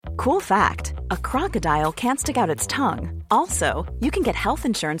Cool fact, a crocodile can't stick out its tongue. Also, you can get health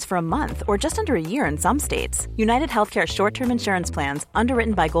insurance for a month or just under a year in some states. United Healthcare short-term insurance plans,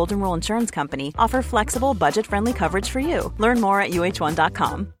 underwritten by Golden Rule Insurance Company, offer flexible, budget-friendly coverage for you. Learn more at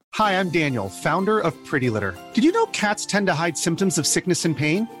uh1.com. Hi, I'm Daniel, founder of Pretty Litter. Did you know cats tend to hide symptoms of sickness and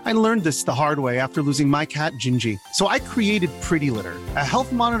pain? I learned this the hard way after losing my cat, Gingy. So I created Pretty Litter, a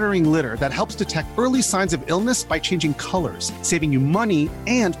health monitoring litter that helps detect early signs of illness by changing colors, saving you money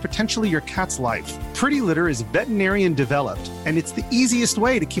and potentially your cat's life. Pretty Litter is veterinarian developed, and it's the easiest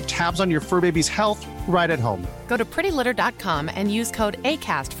way to keep tabs on your fur baby's health right at home. Go to prettylitter.com and use code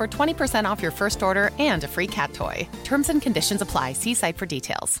ACAST for 20% off your first order and a free cat toy. Terms and conditions apply. See site for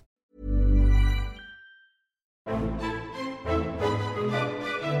details.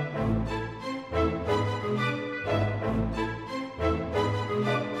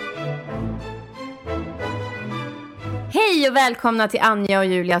 Hej och välkomna till Anja och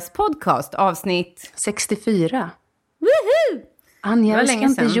Julias podcast, avsnitt 64. Woho! Anja, jag ska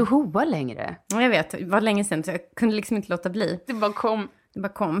inte johoa längre. Ja, jag vet, det var länge sedan så jag kunde liksom inte låta bli. Det bara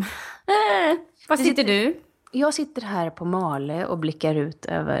kom. Var sitter du? Jag sitter här på Male och blickar ut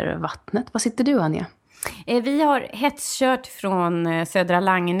över vattnet. Var sitter du, Anja? Vi har hetskört från Södra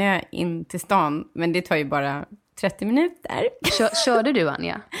Langenö in till stan, men det tar ju bara 30 minuter. Körde du,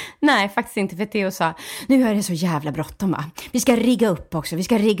 Anja? Nej, faktiskt inte, för Theo sa, nu är det så jävla bråttom, va? Vi ska rigga upp också, vi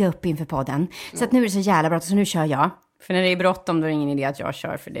ska rigga upp inför podden. Så att nu är det så jävla bråttom, så nu kör jag. För när det är bråttom då är det ingen idé att jag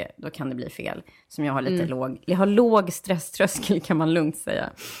kör, för det, då kan det bli fel. Som jag har lite låg stresströskel, kan man lugnt säga.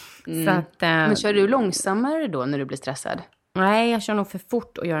 Så att, men kör du långsammare då när du blir stressad? Nej, jag kör nog för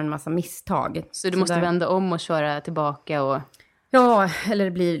fort och gör en massa misstag. Så du måste vända om och köra tillbaka och... Ja, eller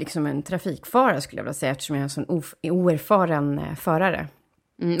det blir liksom en trafikfara skulle jag vilja säga, eftersom jag är en sån oerfaren förare.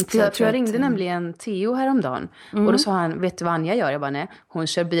 Jag ringde nämligen Theo häromdagen. Och då sa han, vet du vad Anja gör? Jag bara, nej, hon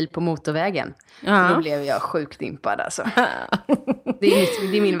kör bil på motorvägen. Då blev jag sjukt impad alltså.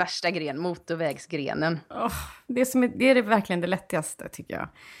 det är min värsta gren, motorvägsgrenen. Det är verkligen det lättaste, tycker jag.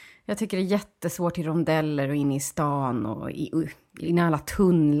 Jag tycker det är jättesvårt i rondeller och inne i stan och in i alla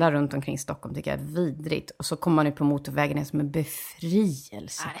tunnlar runt omkring Stockholm, tycker jag är vidrigt. Och så kommer man ut på motorvägen, är som en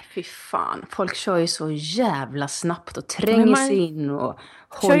befrielse. Nej, fy fan. Folk kör ju så jävla snabbt och tränger sig in och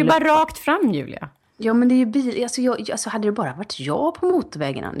kör ju bara rakt fram, Julia. Ja, men det är ju bil. Alltså hade det bara varit jag på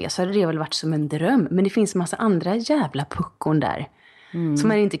motorvägen, Anja, så hade det väl varit som en dröm. Men det finns en massa andra jävla puckon där som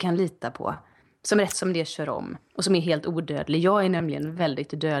man inte kan lita på. Som rätt som det kör om. Och som är helt odödlig. Jag är nämligen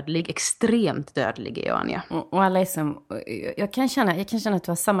väldigt dödlig. Extremt dödlig är jag, Anja. Och alla är som... Jag kan känna att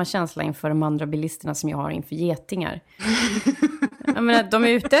du har samma känsla inför de andra bilisterna som jag har inför getingar. Jag menar, de är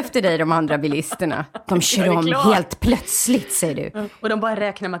ute efter dig, de andra bilisterna. De kör om helt plötsligt, säger du. Och de bara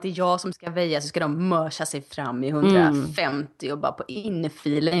räknar med att det är jag som ska väja. Så ska de mörsa sig fram i 150 och bara på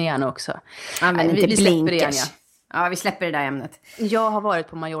infilen igen också. Ja, men vi släpper det, Anja. Ja, vi släpper det där ämnet. Jag har varit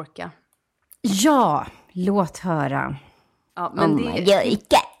på Mallorca. Ja, låt höra. Ja, men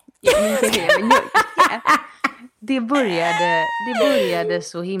det började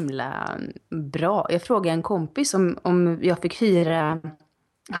så himla bra. Jag frågade en kompis om jag fick hyra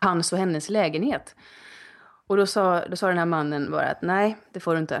hans och hennes lägenhet. Och då sa den här mannen bara att nej, det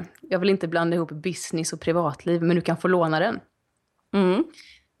får du inte. Jag vill inte blanda ihop business och privatliv, men du kan få låna den.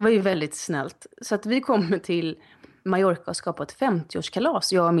 Det var ju väldigt snällt. Så att vi kommer till Mallorca och ska på ett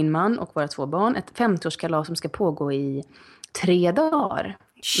 50-årskalas. Jag och min man och våra 2 barn. Ett 50-årskalas som ska pågå i 3 dagar.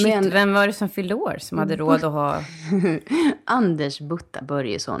 Shit, vem var det som fyllde år som hade råd att ha... Anders Butta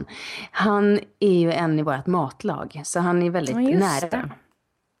Börjesson. Han är ju en i vårt matlag. Så han är väldigt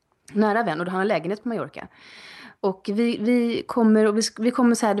nära vän. Och han har lägenhet på Mallorca. Och vi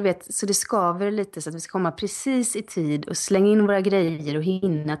kommer så här, du vet, så det skaver lite så att vi ska komma precis i tid och slänga in våra grejer och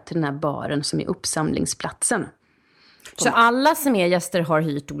hinna till den här baren som är uppsamlingsplatsen. Så alla som är gäster har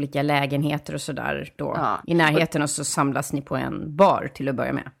hyrt olika lägenheter och sådär då i närheten, och så samlas ni på en bar till att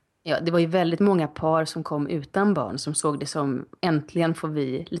börja med? Ja, det var ju väldigt många par som kom utan barn som såg det som äntligen får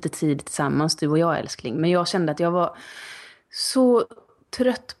vi lite tid tillsammans, du och jag, älskling. Men jag kände att jag var så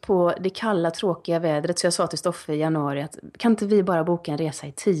trött på det kalla, tråkiga vädret, så jag sa till Stoffe i januari att kan inte vi bara boka en resa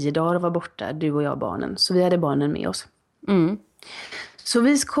i 10 dagar och vara borta, du och jag, barnen. Så vi hade barnen med oss. Så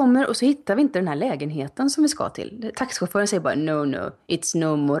vi kommer och så hittar vi inte den här lägenheten som vi ska till. Taxichauffören säger bara no, it's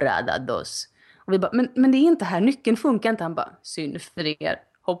no morada dos. Och vi bara, men det är inte här, nyckeln funkar inte. Han bara, synd för er,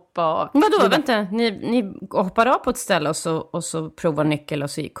 hoppa av. Vadå, vänta, ni hoppar av på ett ställe och så provar nyckel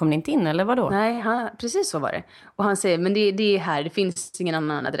och så kom ni inte in, eller vadå? Nej, precis så var det. Och han säger, men det är här, det finns ingen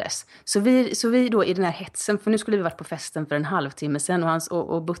annan adress. Så vi då i den här hetsen, för nu skulle vi varit på festen för en halvtimme sedan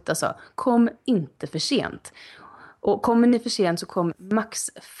och Butta sa, kom inte för sent. Och kommer ni för sent så kom max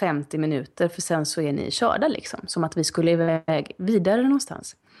 50 minuter, för sen så är ni körda liksom. Som att vi skulle iväg vidare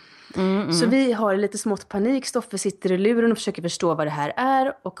någonstans. Så vi har lite smått panik. Stoffe sitter i luren och försöker förstå vad det här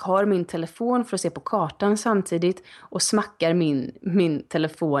är. Och har min telefon för att se på kartan samtidigt. Och smackar min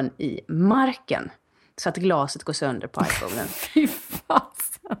telefon i marken. Så att glaset går sönder på iPhonen. Fy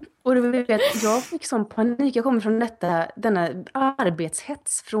fasen. Och du vet, jag fick sån panik. Jag kommer från denna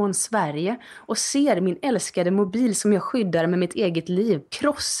arbetshets från Sverige. Och ser min älskade mobil som jag skyddar med mitt eget liv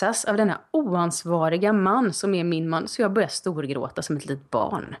krossas av denna oansvariga man som är min man. Så jag börjar storgråta som ett litet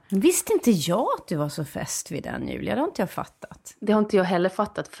barn. Visste inte jag att du var så fäst vid den, Julia? Det har inte jag fattat. Det har inte jag heller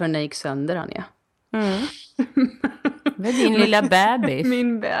fattat förrän jag gick sönder, Anja. Det är din lilla bebis.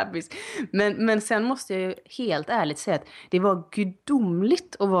 Min bebis. Men sen måste jag ju helt ärligt säga att det var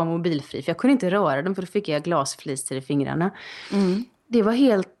gudomligt att vara mobilfri. För jag kunde inte röra den, för då fick jag glasflister i fingrarna. Det var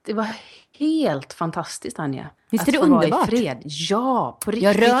helt fantastiskt, Anja. Visst är det underbart? Vara i fred. Ja, på riktigt.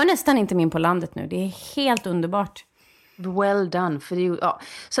 Jag rör nästan inte min på landet nu. Det är helt underbart. Well done. För det, ja.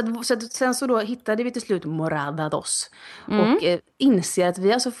 Så sen så då hittade vi till slut Moradados. Och inser att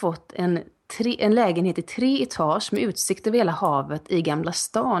vi alltså fått en lägenhet i 3 etage med utsikt över hela havet i Gamla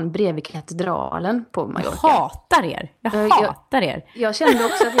stan bredvid katedralen på Mallorca. Jag hatar er. Jag hatar er. Jag kände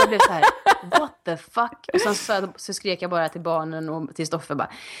också att jag blev så här, what the fuck? Och så skrek jag bara till barnen och till Stoffe bara,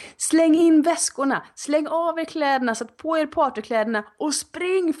 släng in väskorna, släng av er kläderna, sätt på er partykläderna och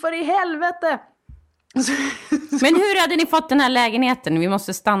spring för i helvete! Men hur hade ni fått den här lägenheten? Vi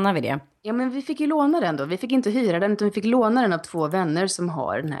måste stanna vid det. Ja, men vi fick ju låna den då. Vi fick inte hyra den, utan vi fick låna den av 2 vänner som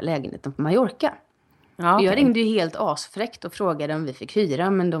har den här lägenheten på Mallorca. Ja, okay. Jag ringde ju helt asfräckt och frågade om vi fick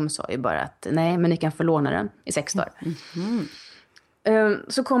hyra, men de sa ju bara att nej, men ni kan få låna den i 6 dagar.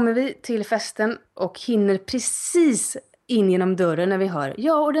 Så kommer vi till festen och hinner precis in genom dörren när vi hör,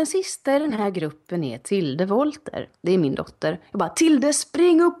 ja, och den sista i den här gruppen är Tilde Wolter. Det är min dotter. Jag bara, Tilde,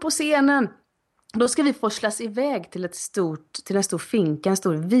 spring upp på scenen! Då ska vi forslas iväg till en stor finka, en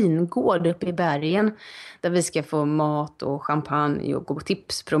stor vingård uppe i bergen. Där vi ska få mat och champagne och gå på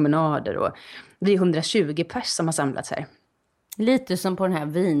tipspromenader. Och vi är 120 pers som har samlats här. Lite som på den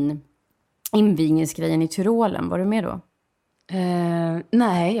här invigningsgrejen i Tyrolen. Var du med då?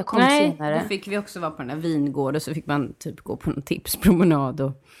 Nej, jag kom senare. Då fick vi också vara på den här vingården. Och så fick man typ gå på en tipspromenad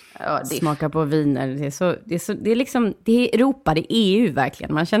och smaka på viner. Det är liksom, det är Europa, det är EU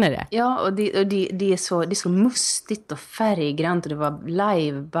verkligen, man känner det. Ja, och det är så mustigt och färggrant och det var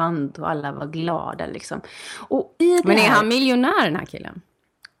liveband och alla var glada liksom. Och men är han miljonär, den här killen?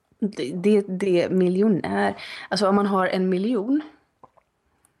 Det är miljonär. Alltså om man har 1 miljon.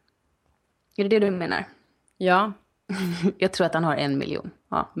 Är det du menar? Ja. Jag tror att han har 1 miljon.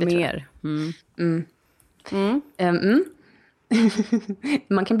 Ja, mer.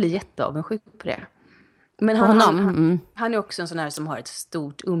 Man kan bli jätteavundsjuk på det. Men han är också en sån här som har ett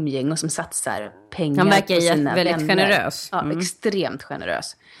stort umgäng och som satsar pengar. Han verkar väldigt generös. Ja, extremt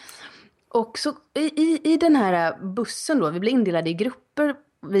generös. Och så i den här bussen då, vi blev indelade i grupper,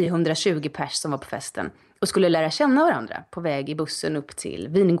 vi 120 pers som var på festen. Och skulle lära känna varandra på väg i bussen upp till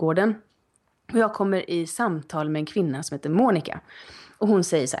vingården. Och jag kommer i samtal med en kvinna som heter Monica. Och hon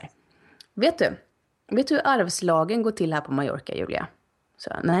säger så här, vet du hur arvslagen går till här på Mallorca, Julia?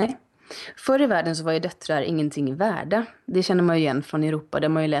 Så nej. Förr i världen så var ju döttrar ingenting värda. Det känner man ju igen från Europa. Där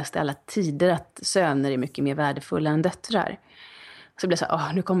man ju läst i alla tider att söner är mycket mer värdefulla än döttrar. Så blir det så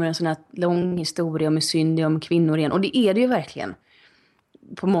här, nu kommer en sån här lång historia om synd om kvinnor igen. Och det är det ju verkligen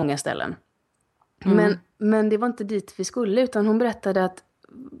på många ställen. Men det var inte dit vi skulle, utan hon berättade att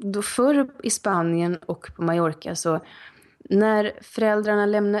då förr i Spanien och på Mallorca så när föräldrarna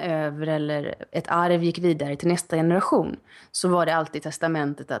lämnade över eller ett arv gick vidare till nästa generation så var det alltid i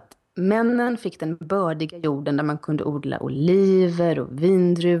testamentet att männen fick den bördiga jorden där man kunde odla oliver och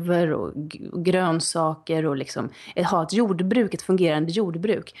vindruvor och grönsaker och liksom ha ett jordbruk, ett fungerande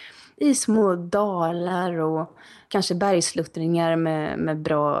jordbruk i små dalar och kanske bergsluttringar med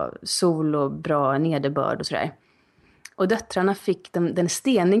bra sol och bra nederbörd och sådär. Och döttrarna fick den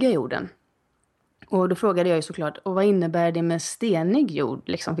steniga jorden. Och då frågade jag ju såklart, och vad innebär det med stenig jord?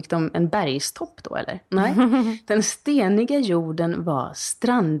 Liksom, fick de en bergstopp då eller? Nej, den steniga jorden var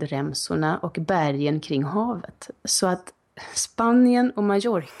strandremsorna och bergen kring havet. Så att Spanien och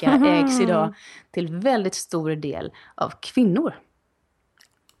Mallorca ägs idag till väldigt stor del av kvinnor.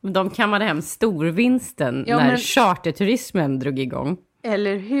 De kammade hem storvinsten när charterturismen drog igång.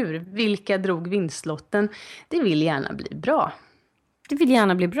 Eller hur? Vilka drog vinstlotten? Det vill gärna bli bra. Det vill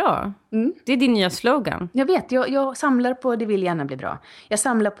gärna bli bra. Det är din nya slogan. Jag vet, jag samlar på det vill gärna bli bra. Jag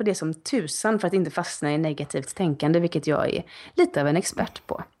samlar på det som tusan för att inte fastna i negativt tänkande, vilket jag är lite av en expert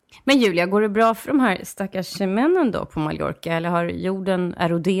på. Men Julia, går det bra för de här stackars männen då på Mallorca? Eller har jorden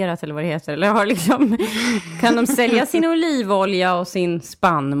eroderat eller vad det heter? Eller har liksom, kan de sälja sin olivolja och sin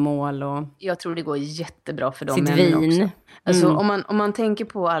spannmål? Och jag tror det går jättebra för dem sitt männen vin. också. Alltså, om man tänker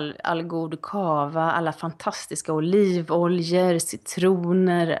på all god kava, alla fantastiska olivoljor,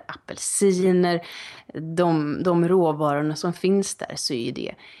 citroner, apelsiner, de råvarorna som finns där, så är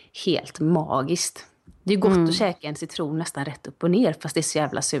det helt magiskt. Det är gott att käka en citron nästan rätt upp och ner, fast det är så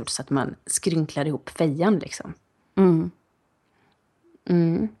jävla surt så att man skrynklar ihop fejan liksom.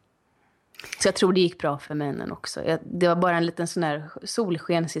 Så jag tror det gick bra för männen också. Det var bara en liten sån här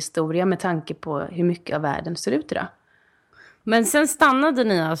solskenshistoria med tanke på hur mycket av världen ser ut idag. Men sen stannade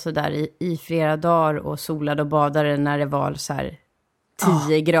ni alltså där i flera dagar och solade och badade när det var så här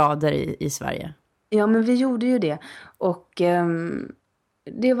 10 grader i Sverige? Ja, men vi gjorde ju det. Och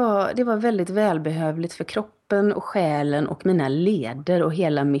det var väldigt välbehövligt för kroppen och själen och mina leder och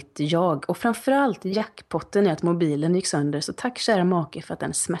hela mitt jag. Och framförallt jackpotten är att mobilen gick sönder. Så tack kära make för att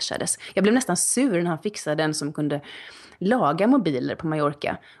den smashades. Jag blev nästan sur när han fixade den som kunde laga mobiler på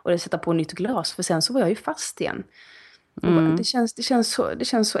Mallorca. Och sätta på nytt glas, för sen så var jag ju fast igen. Det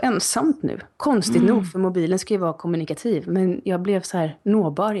känns så ensamt nu. Konstigt nog, för mobilen ska ju vara kommunikativ. Men jag blev så här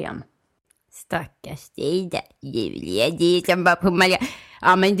nåbar igen. Stackars dig där, Julia. Det är som bara på Mallorca.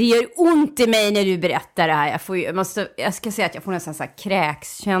 Ja, men det gör ont i mig när du berättar det här. Jag ska säga att jag får nästan så här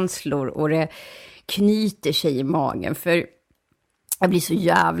kräkskänslor och det knyter sig i magen. För jag blir så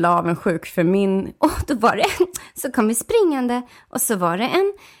jävla avundsjuk för då var det så kom vi springande och så var det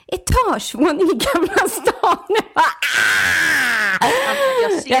en etagevåning i Gamla stan.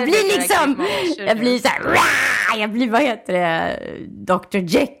 Jag blir så här, vad heter det? Dr.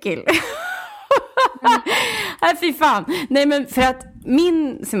 Jekyll. Fy fan. Nej, men för att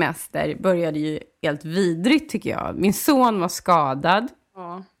min semester började ju helt vidrigt tycker jag. Min son var skadad.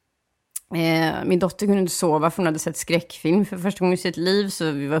 Ja. Min dotter kunde inte sova för hon hade sett skräckfilm för första gången i sitt liv.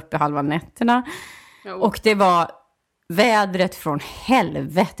 Så vi var uppe halva nätterna. Jo. Och det var vädret från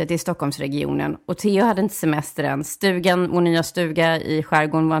helvetet i Stockholmsregionen. Och Theo hade inte semester än. Vår nya stuga i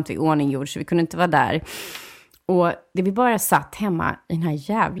skärgården var inte i ordning gjord, så vi kunde inte vara där. Och det vi bara satt hemma i den här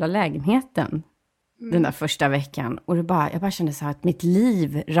jävla lägenheten den där första veckan. Och jag bara kände så här att mitt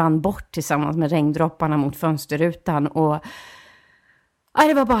liv rann bort tillsammans med regndropparna mot fönsterrutan. Och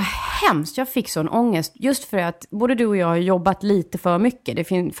det var bara hemskt. Jag fick sån ångest. Just för att både du och jag har jobbat lite för mycket. Det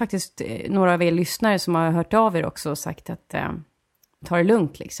finns faktiskt några av er lyssnare som har hört av er också och sagt att ta det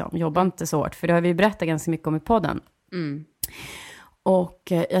lugnt liksom. Jobba inte så hårt. För det har vi berättat ganska mycket om i podden.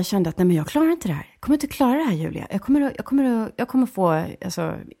 Och jag kände att nej, men jag klarar inte det här. Jag kommer inte klara det här, Julia. Jag kommer få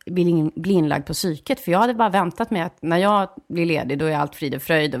bli inlagd på psyket. För jag hade bara väntat mig att när jag blir ledig då är allt frid och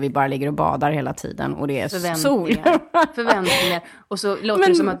fröjd och vi bara ligger och badar hela tiden. Och det är sol. Förväntningar. Och så låter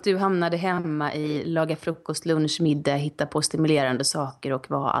det som att du hamnade hemma i laga frukost, lunch, middag, hitta på stimulerande saker och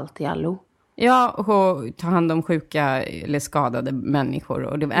vara allt i allo. Ja, och ta hand om sjuka eller skadade människor.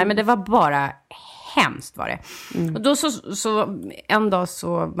 Och det var bara hemskt var det. Och då så en dag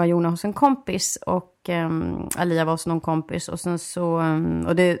så var Jona hos en kompis och Alia var hos någon kompis och sen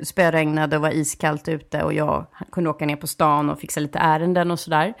och det spöregnade och var iskallt ute och jag kunde åka ner på stan och fixa lite ärenden och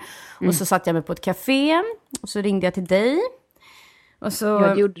sådär. Och så satt jag mig på ett café och så ringde jag till dig. Och så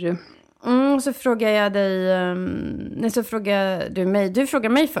det gjorde du. Och så frågade jag dig, så frågade du mig. Du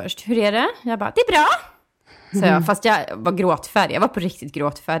frågade mig först, hur är det? Jag bara, det är bra. Så jag, fast jag var gråtfärdig. Jag var på riktigt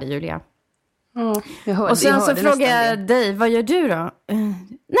gråtfärdig, Julia. Och sen så frågade jag dig, vad gör du då?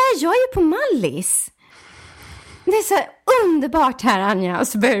 Nej, jag är ju på Mallis. Det är så underbart här, Anja. Och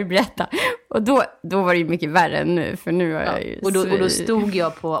så började du berätta. Och då var det ju mycket värre än nu. För nu har jag ju och då stod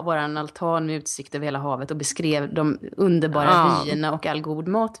jag på våran altan med utsikt över hela havet och beskrev de underbara vyerna och all god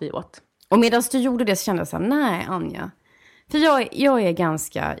mat vi åt. Och medan du gjorde det så kände jag så här, nej Anja. För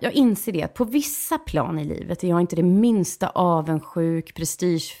jag inser det att på vissa plan i livet är jag inte det minsta avundsjuk,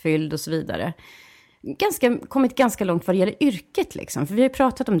 prestigefylld och så vidare. Kommit ganska långt vad det gäller yrket liksom. För vi har ju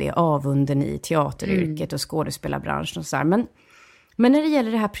pratat om det, avunden i teateryrket och skådespelarbranschen och så här. Men när det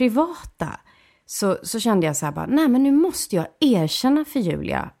gäller det här privata så kände jag så här bara, nej men nu måste jag erkänna för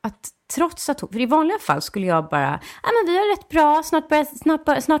Julia att trots att för i vanliga fall skulle jag bara, men vi har rätt bra,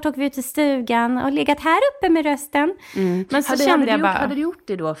 snart åker vi ut till stugan och legat här uppe med rösten. Men så hade du gjort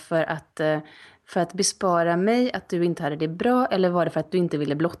det då för att bespara mig att du inte hade det bra, eller var det för att du inte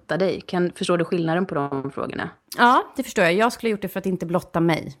ville blotta dig? Förstår du skillnaden på de frågorna? Ja, det förstår jag. Jag skulle ha gjort det för att inte blotta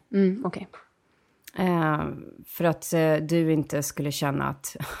mig. Okej. För att du inte skulle känna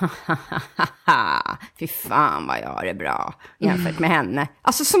att fy fan vad jag har det bra jämfört med henne.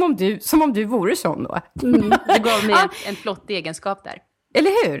 Alltså som om du vore sån då. Du gav mig en flott egenskap där.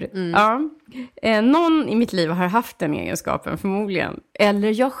 Eller hur? Ja. Någon i mitt liv har haft den egenskapen förmodligen.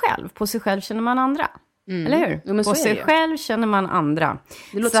 Eller jag själv. På sig själv känner man andra. Eller hur? Jo, på sig själv känner man andra.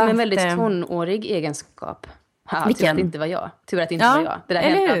 Det låter som en väldigt tonårig egenskap. Vilken? Tur att det inte var jag. Tur att det inte var jag. Det där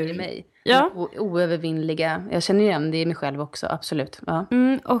hände aldrig mig. Ja. Oövervinnliga. Jag känner igen det i mig själv också, absolut. Ja.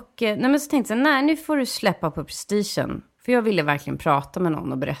 Men så tänkte jag, nu får du släppa på prestigen. För jag ville verkligen prata med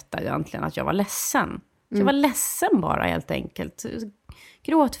någon och berätta egentligen att jag var ledsen. Jag var ledsen bara helt enkelt.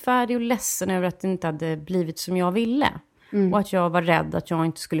 Gråtfärdig och ledsen över att det inte hade blivit som jag ville. Och att jag var rädd att jag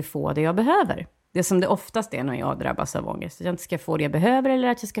inte skulle få det jag behöver. Det som det oftast är när jag drabbas av ångest. Att jag inte ska få det jag behöver eller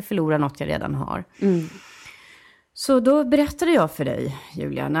att jag ska förlora något jag redan har. Så då berättade jag för dig,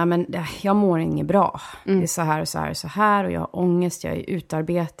 Julia. Nej, men jag mår inget bra. Det är så här och så här och så här. Och jag har ångest, jag är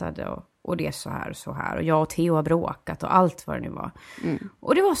utarbetad och det är så här och så här. Och jag och Theo har bråkat och allt vad det nu var.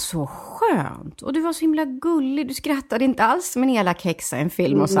 Och det var så skönt. Och du var så himla gullig. Du skrattade inte alls som en elak häxa i en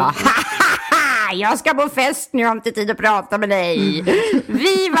film och sa... Jag ska på fest nu, jag har inte tid att prata med dig.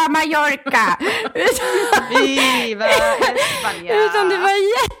 Viva Mallorca! Viva España! Utan det var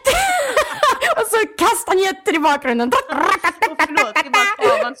och så kastanjetter i bakgrunden. Förlåt, det är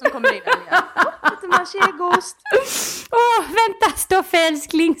bara kavan som kommer in. Lite machéghost. Vänta, Stoffe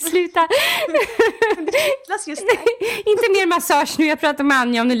älskling, sluta. Just det. Inte mer massage nu, jag pratar med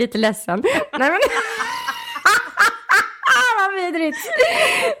Anja om du är lite ledsen. Nej, men... Vad vidrigt.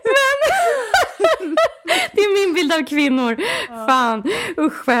 Det är min bild av kvinnor. Fan,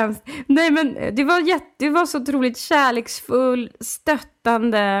 usch skämt. Nej, men du var så otroligt kärleksfull,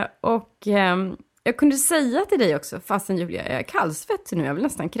 stöttande och jag kunde säga till dig också, fastän Julia, jag är kallsvettig nu, jag vill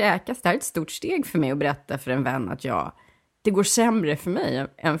nästan kräkas. Det här är ett stort steg för mig att berätta för en vän att det går sämre för mig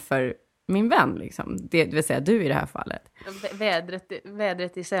än för min vän liksom. Det vill säga du i det här fallet.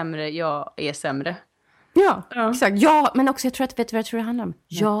 Vädret är sämre, jag är sämre. Ja, exakt. Ja, men också vet du vad jag tror det handlar om?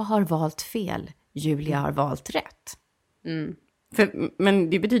 Jag har valt fel. Julia har valt rätt. Men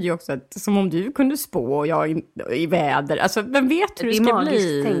det betyder ju också att som om du kunde spå och jag i väder. Alltså, vem vet hur det ska bli? Det är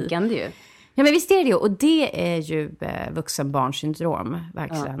magiskt tänkande ju. Ja, men visst är det ju. Och det är ju vuxenbarnsyndrom,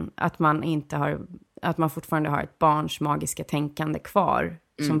 verkligen. Att man fortfarande har ett barns magiska tänkande kvar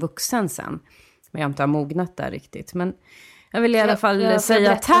som vuxen sen. Men jag inte har mognat där riktigt. Men jag vill i alla fall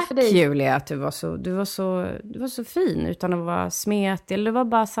säga tack Julia att du var så fin utan att vara smetig. Eller det var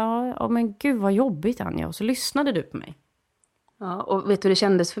bara så, men gud vad jobbigt Anja. Och så lyssnade du på mig. Ja, och vet du hur det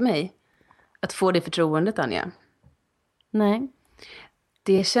kändes för mig? Att få det förtroendet, Anja? Nej.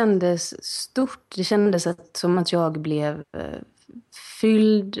 Det kändes stort. Det kändes som att jag blev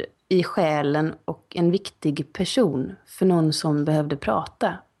fylld i själen och en viktig person för någon som behövde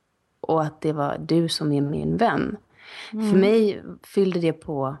prata. Och att det var du som är min vän. För mig fyllde det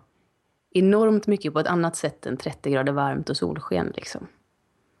på enormt mycket på ett annat sätt än 30 grader varmt och solsken liksom.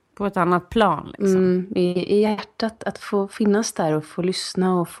 På ett annat plan liksom. I hjärtat att få finnas där och få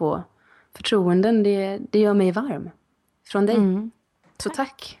lyssna och få förtroenden, det gör mig varm. Från dig. Så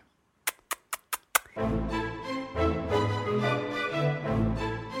tack.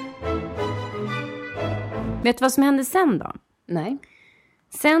 Vet du vad som hände sen då? Nej.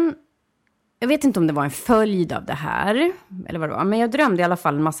 Sen, jag vet inte om det var en följd av det här. Eller vad det var. Men jag drömde i alla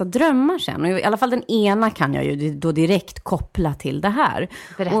fall en massa drömmar sen. Och i alla fall den ena kan jag ju då direkt koppla till det här.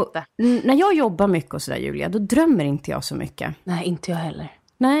 Berätta. Och när jag jobbar mycket och sådär, Julia, då drömmer inte jag så mycket. Nej, inte jag heller.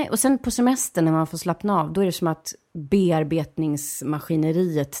 Nej, och sen på semestern när man får slappna av, då är det som att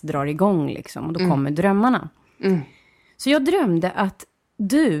bearbetningsmaskineriet drar igång liksom. Och då kommer drömmarna. Så jag drömde att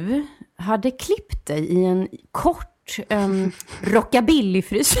du hade klippt dig i en kort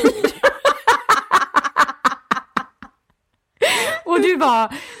rockabilly-frisyr. Och du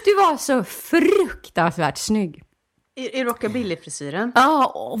var så fruktansvärt snygg. I rockabilly-frisyren? Ja,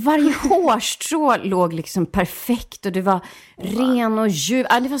 och varje hårstrå låg liksom perfekt. Och du var ren och djup.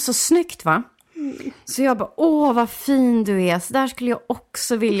 Ja, det var så snyggt, va? Så jag bara, vad fin du är. Så där skulle jag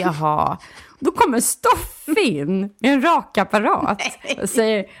också vilja ha. Då kommer Stoffe in med en rakapparat och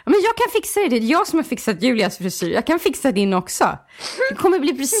säger, men jag kan fixa det. Det är jag som har fixat Julias frisyr. Jag kan fixa din också. Det kommer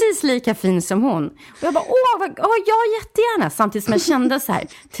bli precis lika fin som hon. Och jag bara, ja, jättegärna. Samtidigt som jag kände så här,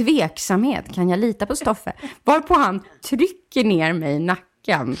 tveksamhet. Kan jag lita på Stoffe? Varpå han trycker ner mig i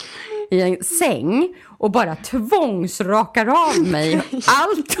nacken i en säng och bara tvångsrakar av mig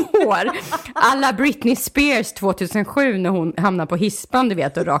allt hår. Alla Britney Spears 2007 när hon hamnar på hispan, du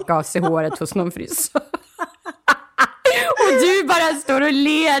vet, och rakar av sig håret hos någon frisör. Och du bara står och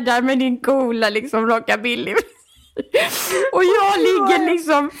ler där med din coola liksom rockabilly. Och jag ligger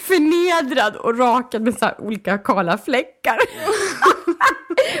liksom förnedrad och rakad med så här olika kala fläckar.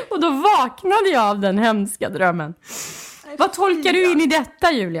 Och då vaknade jag av den hemska drömmen. Vad tolkar du in i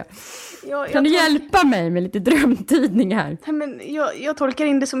detta, Julia? Kan du hjälpa mig med lite drömtydning här? Nej, men jag tolkar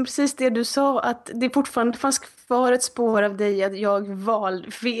in det som precis det du sa, att det fortfarande fanns kvar ett spår av dig, att jag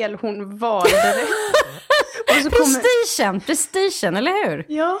valde fel, hon valde rätt. Prestigen, eller hur?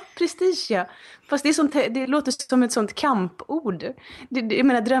 Ja, prestige, ja. Fast det låter som ett sånt kampord. Jag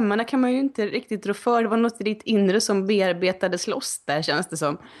menar, drömmarna kan man ju inte riktigt rå för. Det var något i ditt inre som bearbetades loss där, känns det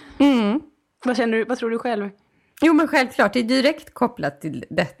som. Vad känner du? Vad tror du själv? Jo, men självklart, det är direkt kopplat till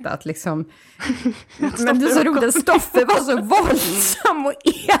detta att liksom... men det är så roligt, Stoffe var så våldsam och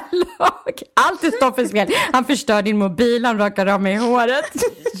elak. Allt är Stoffes fel. Han förstör din mobil, han rakar av mig i håret.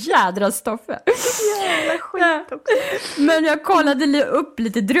 Jädra Stoffe. Jävla skit också. Men jag kollade upp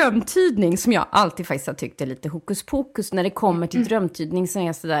lite drömtydning som jag alltid faktiskt har tyckt är lite hokus pokus när det kommer till drömtydning, så är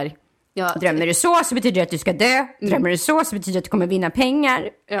jag sådär... Ja, drömmer du så betyder det att du ska dö. Drömmer du så betyder det att du kommer vinna pengar.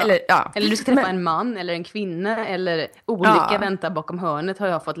 Ja. Eller du ska träffa en man eller en kvinna. Eller olika väntar bakom hörnet, har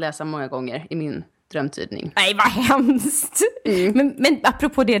jag fått läsa många gånger i min drömtydning. Nej, vad hemskt. Men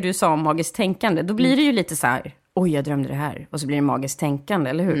apropå det du sa om magiskt tänkande, då blir det ju lite så här: oj, jag drömde det här. Och så blir det magiskt tänkande,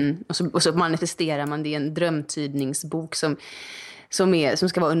 eller hur? Och så manifesterar man det i en drömtydningsbok som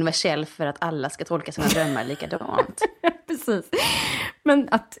ska vara universell för att alla ska tolka sina drömmar likadant. Precis. Men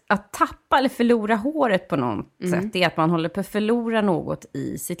att tappa eller förlora håret på något sätt, det är att man håller på att förlora något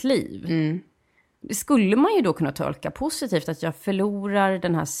i sitt liv. Det skulle man ju då kunna tolka positivt, att jag förlorar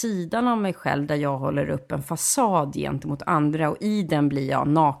den här sidan av mig själv där jag håller upp en fasad gentemot andra, och i den blir jag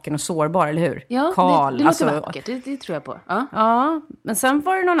naken och sårbar, eller hur? Ja, Karl, det låter vackert, det tror jag på. Ja, men sen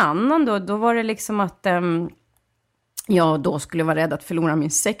var det någon annan då var det liksom att... jag då skulle vara rädd att förlora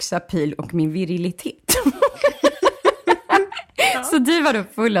min sexapil och min virilitet. Så du var då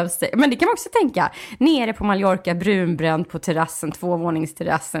full av sex. Men det kan man också tänka. Nere på Mallorca, brunbränd på terrassen,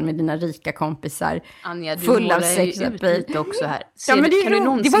 2-våningsterrassen med dina rika kompisar. Anja, du full av sexapil. Lite också här. Ja, men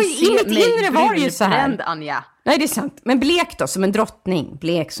det var ju inget inre, var det ju så här. Anja. Nej, det är sant. Men blek då, som en drottning.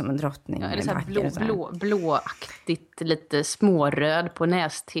 Blek som en drottning. Ja, eller så här blåaktigt, lite småröd på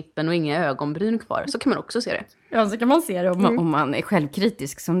nästippen och inga ögonbryn kvar. Så kan man också se det. Ja, så kan man se det om man är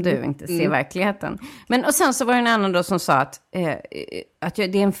självkritisk som du, inte ser verkligheten. Men och sen så var det en annan då som sa att det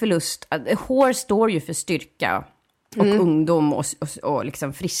är en förlust. Att hår står ju för styrka och ungdom och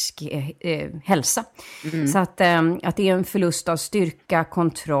liksom frisk hälsa. Så att det är en förlust av styrka,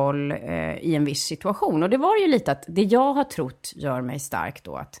 kontroll i en viss situation. Och det var ju lite att det jag har trott gör mig stark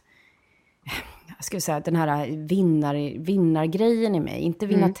då, att jag skulle säga att den här vinnargrejen i mig, inte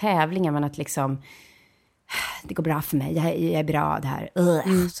vinna tävlingar, men att liksom det går bra för mig, jag är bra det här,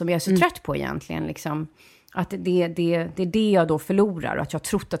 som jag är så trött på egentligen liksom. Att det är det jag då förlorar, och att jag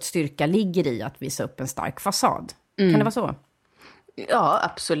trott att styrka ligger i att visa upp en stark fasad. Kan det vara så? Ja,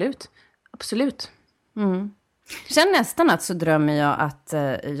 absolut. Absolut. Sen nästan att så drömmer jag att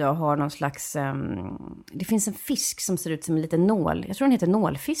jag har någon slags... det finns en fisk som ser ut som en liten nål. Jag tror den heter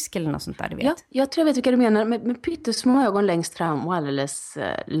nålfisk eller något sånt där, du vet. Ja, jag tror jag vet vilka du menar. Med pyttesmå ögon längst fram och alldeles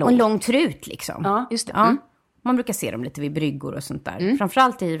lång. Och en lång trut liksom. Ja, just det. Ja. Man brukar se dem lite vid bryggor och sånt där.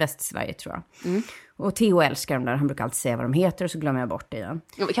 Framförallt i Västsverige, tror jag. Och Theo älskar dem där. Han brukar alltid säga vad de heter, och så glömmer jag bort det igen.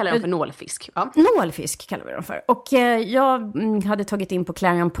 Ja, vi kallar dem för nålfisk. Ja. Nålfisk kallar vi dem för. Och jag hade tagit in på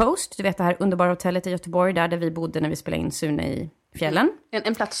Clarion Post. Du vet, det här underbara hotellet i Göteborg, där vi bodde när vi spelade in Sune i fjällen.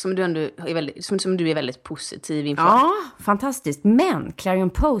 En plats som du ändå är väldigt, som du är väldigt positiv inför. Ja, fantastiskt. Men Clarion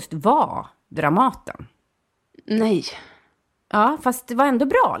Post var Dramaten. Nej. Ja, fast det var ändå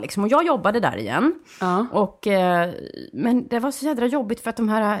bra liksom. Och jag jobbade där igen. Ja. Och, men det var så jädra jobbigt för att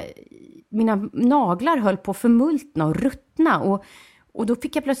mina naglar höll på att förmultna och ruttna. Och då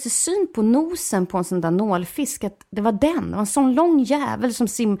fick jag plötsligt syn på nosen på en sån där nålfisk. Att det var den. Det var en sån lång jävel som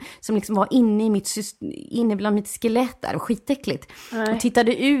liksom var inne bland mitt skelett där. Och skitäckligt. Nej. Och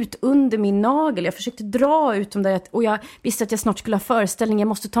tittade ut under min nagel. Jag försökte dra ut dem där. Och jag visste att jag snart skulle ha föreställning. Jag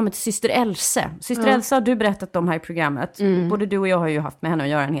måste ta mig till syster Else. Syster Else har du berättat om här i programmet. Både du och jag har ju haft med henne att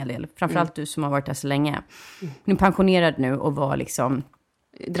göra en hel del. Framförallt du som har varit där så länge. Hon är pensionerad nu och var liksom...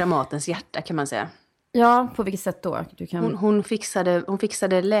 Dramatens hjärta, kan man säga. Ja, på vilket sätt då? Hon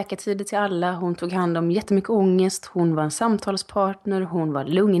fixade läkartider till alla. Hon tog hand om jättemycket ångest. Hon var en samtalspartner. Hon var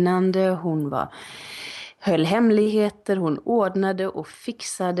lugnande. Hon höll hemligheter. Hon ordnade och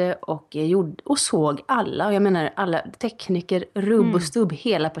fixade och såg alla. Och jag menar, alla tekniker, rubb och stubb,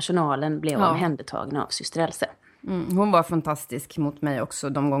 hela personalen blev omhändertagna av syster Else. Hon var fantastisk mot mig också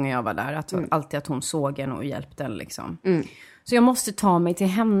de gånger jag var där. Alltid att hon såg en och hjälpte en liksom. Så jag måste ta mig till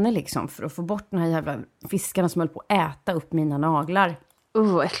henne liksom, för att få bort den här jävla fiskarna som höll på att äta upp mina naglar.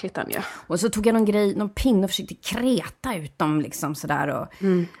 Vad äckligt, Anja. Och så tog jag någon pinne och försökte kreta ut dem liksom sådär. Och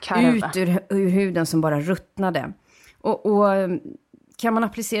ut ur huden som bara ruttnade. Och kan man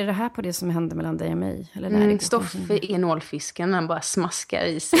applicera det här på det som hände mellan dig och mig? Eller Stoffe är nålfisken, han bara smaskar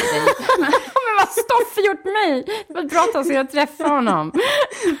i sig. Men vad Stoffe gjort mig? Vad pratar så jag träffar honom.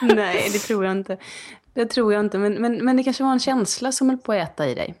 Nej, det tror jag inte. Men det kanske var en känsla som höll på att äta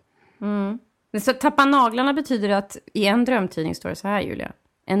i dig. Så tappa naglarna betyder att i en drömtidning står det så här, Julia.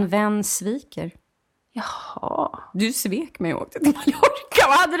 En vän sviker. Jaha. Du svek mig och åkte till Mallorca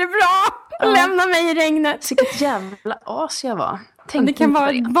och hade det bra. Lämna mig i regnet. Vilket jävla as jag var. Det kan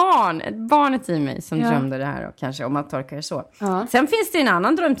vara barnet i mig som drömde det här. Och kanske om man tolkar det så. Ja. Sen finns det en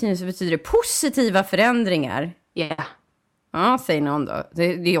annan drömtidning som betyder positiva förändringar. Ja. Yeah. Ja, säger någon då. Det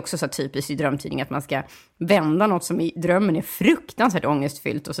är också så typiskt i drömtidning att man ska vända något som i drömmen är fruktansvärt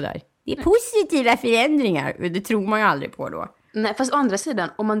ångestfyllt och sådär. Det är positiva förändringar. Det tror man ju aldrig på då. Nej, fast å andra sidan,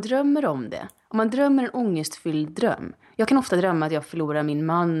 om man drömmer om det. Om man drömmer en ångestfylld dröm. Jag kan ofta drömma att jag förlorar min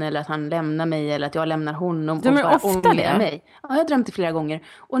man eller att han lämnar mig eller att jag lämnar honom och bara ångrar mig. Ja, jag har drömt det flera gånger.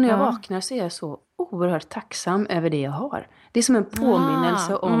 Och när jag vaknar så är jag så oerhört tacksam över det jag har. Det är som en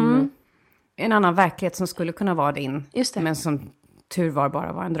påminnelse om... En annan verklighet som skulle kunna vara din. Just det. Men som tur var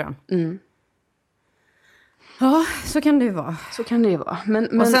bara var en dröm. Ja, så kan det ju vara. Så kan det ju vara.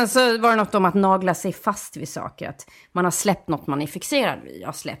 Men... Och sen så var det något om att nagla sig fast vid saker. Att man har släppt något man är fixerad vid. Jag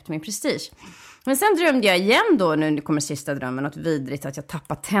har släppt min prestige. Men sen drömde jag igen då, nu kommer sista drömmen, något vidrigt att jag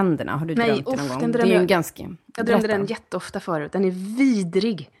tappar tänderna. Har du drömt det någon gång? Det är ju ganska... Jag drömde den jätteofta förut. Den är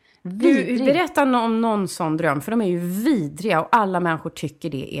vidrig. Du, berätta om någon sån dröm, för de är ju vidriga och alla människor tycker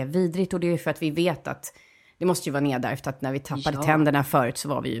det är vidrigt. Och det är för att vi vet att det måste ju vara nedärvt att när vi tappade tänderna förut så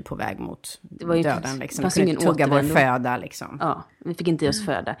var vi ju på väg mot döden. Liksom. Vi kunde tugga vår föda liksom. Ja, vi fick inte oss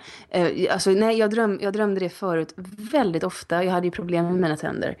föda. Nej, jag drömde det förut väldigt ofta. Jag hade ju problem med mina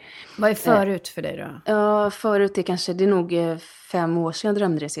tänder. Vad är förut för dig då? Ja, förut det är nog 5 år sedan jag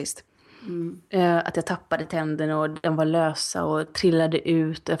drömde det sist. Att jag tappade tänderna och de var lösa och trillade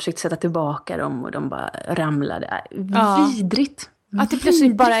ut. Jag försökte sätta tillbaka dem och de bara ramlade. Vidrigt. Att det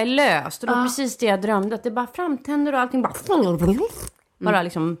plötsligt bara är löst. Och det var precis det jag drömde. Att det bara framtänder och allting bara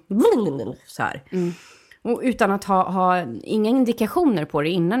liksom så här. Och utan att ha inga indikationer på det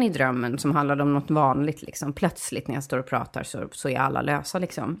innan i drömmen som handlade om något vanligt liksom. Plötsligt när jag står och pratar så är alla lösa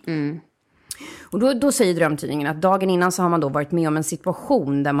liksom. Och då säger drömtidningen att dagen innan så har man då varit med om en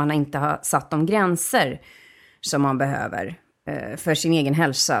situation där man inte har satt de gränser som man behöver för sin egen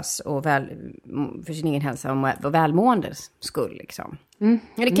hälsas och välmåendes skull liksom.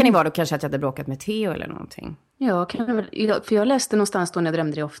 Det kan ju vara då kanske att jag hade bråkat med Theo eller någonting. Ja, för jag läste någonstans då när jag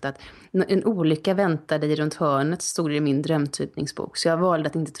drömde det ofta att en olycka väntade dig runt hörnet, stod det i min drömtydningsbok. Så jag valde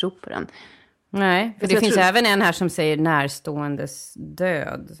att inte tro på den. Nej, för det finns även en här som säger närståendes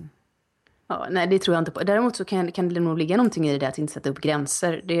död. Ja, nej, det tror jag inte på. Däremot så kan det nog ligga någonting i det att inte sätta upp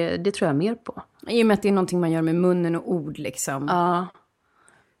gränser. Det tror jag mer på. I och med att det är någonting man gör med munnen och ord liksom. Ja.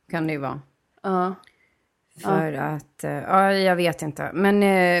 Kan det ju vara. Ja. För att, jag vet inte. Men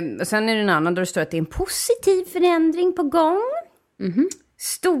sen är det en annan där det står att det är en positiv förändring på gång.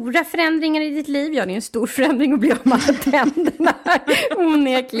 Stora förändringar i ditt liv. Ja, det är en stor förändring att bli av med alla tänderna.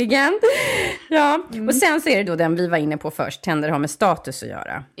 Onekligen. Ja, och sen så är det då den vi var inne på först. Tänder har med status att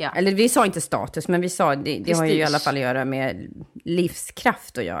göra. Ja. Eller vi sa inte status, men vi sa det har ju i alla fall att göra med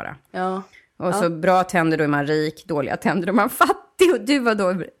livskraft att göra. Ja. Och så bra tänder då är man rik, dåliga tänder då är man fattig. Och du var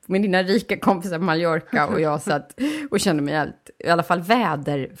då med dina rika kompisar på Mallorca och jag satt och kände mig i alla fall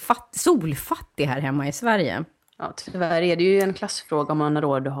solfattig här hemma i Sverige. Ja, tyvärr är det ju en klassfråga om man har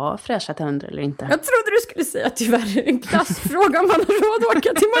råd att ha fräscha tänder eller inte. Jag trodde du skulle säga att tyvärr är det en klassfråga om man har råd att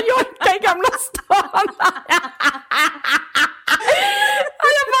åka till Mallorca i Gamla stan.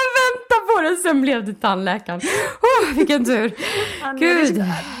 Jag bara väntar på det, sen blev det tandläkaren. Vilken tur. Anna, Gud.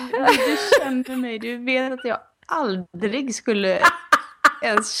 Du känner mig, du vet att jag aldrig skulle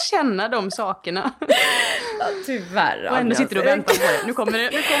ens känna de sakerna. Ja, tyvärr. Och ändå sitter du och väntar på det. Nu kommer det.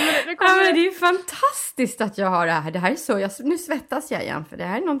 Ja, men det är ju fantastiskt att jag har det här. Det här är så, nu svettas jag igen. För det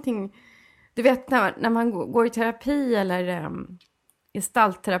här är någonting, du vet när man går i terapi eller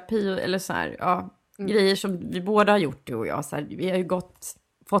gestaltterapi eller så här, grejer som vi båda har gjort, du och jag. Så här, vi har ju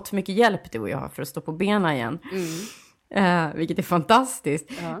fått mycket hjälp, du och jag, för att stå på benen igen. Vilket är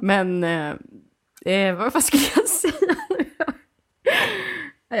fantastiskt. Ja. Men vad skulle jag säga nu?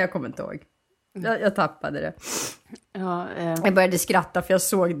 Jag kommer inte ihåg. Jag tappade det. Ja, Jag började skratta för jag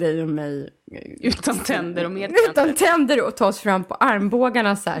såg dig och mig utan tänder och med utan tänder och ta oss fram på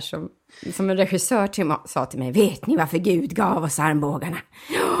armbågarna så här som en regissör sa till mig. Vet ni varför Gud gav oss armbågarna?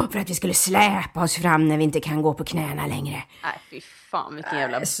 För att vi skulle släpa oss fram när vi inte kan gå på knäna längre. Nej, fy fan, vilken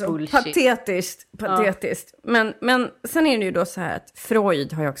jävla bullshit. Patetiskt. Ja. Men sen är det ju då så här att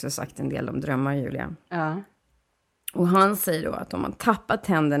Freud har ju också sagt en del om drömmar, Julia. Ja. Och han säger då att om man tappar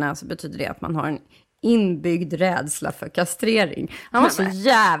tänderna så betyder det att man har en inbyggd rädsla för kastrering. Han var så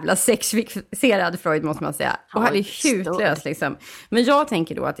jävla sexfixerad, Freud, måste man säga. Och han är hutlös liksom. Men jag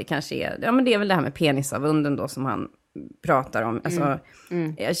tänker då att det kanske är, ja men det är väl det här med penisavundan då som han pratar om. Alltså,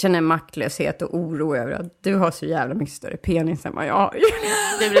 jag känner maktlöshet och oro över att du har så jävla mycket större penis än vad jag har.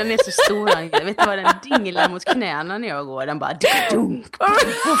 Den är så stor. Jag vet vad, den dinglar mot knäna när jag går. Den bara dunk.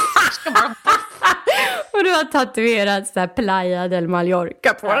 Och du har tatuerat så här Playa del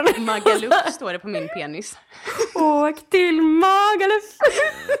Mallorca på den. Magaluf står det på min penis. Åk till Magaluf.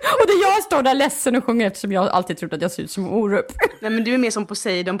 Och det jag står där ledsen och sjunger eftersom jag alltid trott att jag ser ut som Orup. Nej, men du är mer som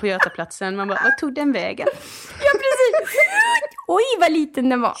Poseidon på Götaplatsen. Man bara, vad tog den vägen? Ja, precis. Oj, vad liten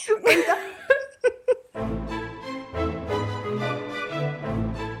den var.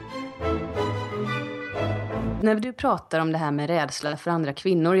 När du pratar om det här med rädsla för andra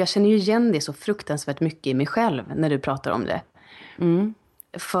kvinnor, jag känner ju igen det så fruktansvärt mycket i mig själv när du pratar om det.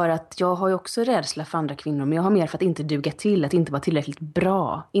 För att jag har ju också rädsla för andra kvinnor, men jag har mer för att inte duga till, att inte vara tillräckligt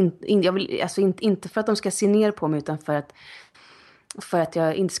bra. Jag vill, alltså inte för att de ska se ner på mig, utan för att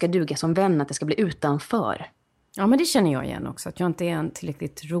jag inte ska duga som vän, att jag ska bli utanför. Ja, men det känner jag igen också, att jag inte är en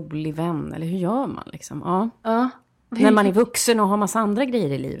tillräckligt rolig vän. Eller hur gör man liksom? Ja. När man är vuxen och har massa andra grejer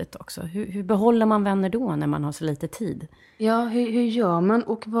i livet också. Hur behåller man vänner då när man har så lite tid? Ja, hur gör man?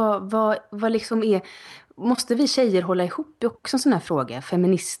 Och vad liksom är... Måste vi tjejer hålla ihop? Det är också en sån här fråga.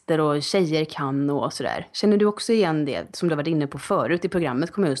 Feminister och tjejer kan och sådär. Känner du också igen det som du varit inne på förut i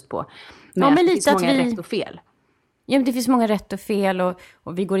programmet, kom jag just på? Men lite det finns många rätt och fel. Ja, men det finns många rätt och fel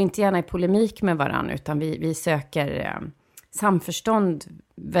och vi går inte gärna i polemik med varandra, utan vi söker samförstånd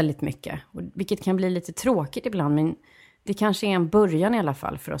väldigt mycket. Och vilket kan bli lite tråkigt ibland, men det kanske är en början i alla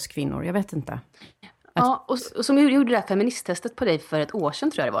fall för oss kvinnor. Jag vet inte. Ja, och som jag gjorde det här feministtestet på dig för ett år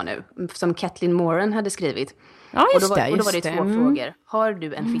sedan, tror jag det var nu. Som Kathleen Moran hade skrivit. Ja, just och då var det 2 frågor. Har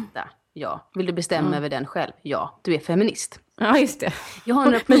du en fitta? Ja. Vill du bestämma över den själv? Ja. Du är feminist. Ja, just det.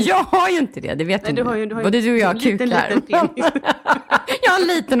 Men jag har ju inte det vet du. Både du och jag kukar. Jag har en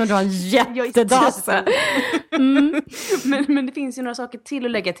liten och du har en jättedass. Men det finns ju några saker till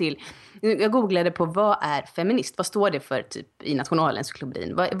att lägga till. Jag googlade på vad är feminist? Vad står det för typ i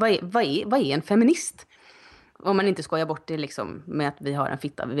Nationalencyklopedin? Vad är en feminist? Om man inte skojar bort det liksom med att vi har en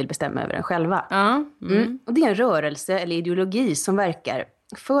fitta, vi vill bestämma över den själva. Och det är en rörelse eller ideologi som verkar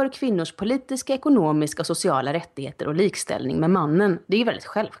för kvinnors politiska, ekonomiska och sociala rättigheter och likställning med mannen. Det är väldigt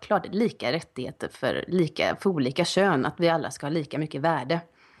självklart, lika rättigheter för olika kön, att vi alla ska ha lika mycket värde.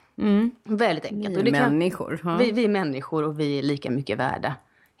 Väldigt enkelt. Vi är människor. Ja. Vi är människor och vi är lika mycket värda,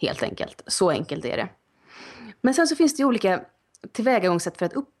 helt enkelt. Så enkelt är det. Men sen så finns det ju olika tillvägagångssätt för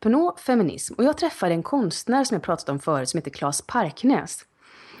att uppnå feminism. Och jag träffade en konstnär som jag pratat om förut som heter Claes Parknäs.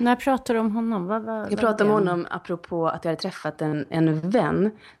 När pratar du om honom? Jag pratade om honom apropå att jag hade träffat en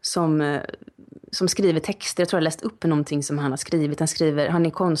vän som skriver texter. Jag tror jag läst upp någonting som han har skrivit. Han är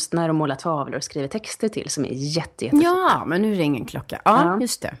konstnär och målar tavlor och skriver texter till som är jättefina. Ja, men nu ringer en klocka. Ja,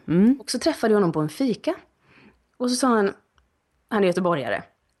 just det. Och så träffade jag honom på en fika. Och så sa han är göteborgare.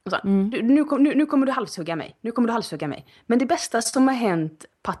 Och sa, nu kommer du halshugga mig. Men det bästa som har hänt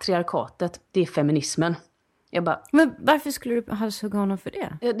patriarkatet, det är feminismen. Jag bara, men varför skulle du halshugga honom för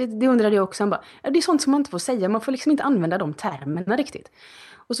det? Det undrade jag också. Han bara, det är sånt som man inte får säga. Man får liksom inte använda de termerna riktigt.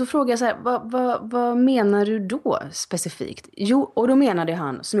 Och så frågade jag så här, vad menar du då specifikt? Jo, och då menade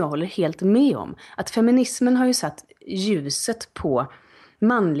han, som jag håller helt med om, att feminismen har ju satt ljuset på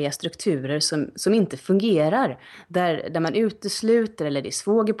manliga strukturer som inte fungerar. Där man utesluter, eller det är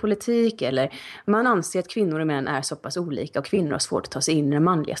svågerpolitik, eller man anser att kvinnor och män är så pass olika och kvinnor har svårt att ta sig in i den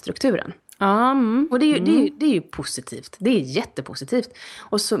manliga strukturen. Och det är ju positivt. Det är jättepositivt.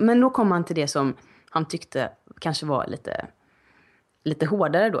 Men då kom han till det som han tyckte kanske var lite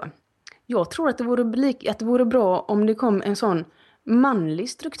hårdare då. Jag tror att det vore bra om det kom en sån manlig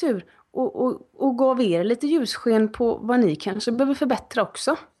struktur och gav er lite ljussken på vad ni kanske behöver förbättra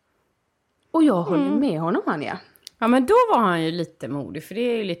också. Och jag håller med honom, Anja. Ja, men då var han ju lite modig, för det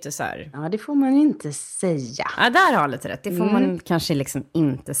är ju lite så här... Ja, det får man ju inte säga. Ja, där har han lite rätt. Det får man kanske liksom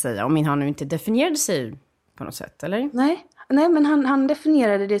inte säga, om han nu inte definierade sig på något sätt, eller? Nej, men han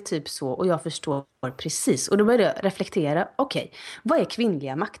definierade det typ så, och jag förstår precis. Och då började jag reflektera, okej, vad är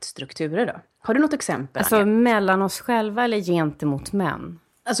kvinnliga maktstrukturer då? Har du något exempel? Alltså Anja? Mellan oss själva eller gentemot män?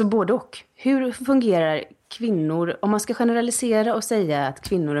 Alltså både och. Hur fungerar kvinnor, om man ska generalisera och säga att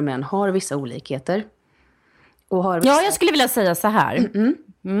kvinnor och män har vissa olikheter? Ja, jag skulle vilja säga så här.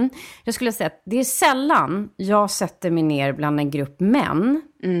 Jag skulle säga att det är sällan jag sätter mig ner bland en grupp män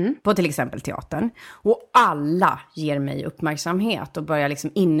på till exempel teatern. Och alla ger mig uppmärksamhet och börjar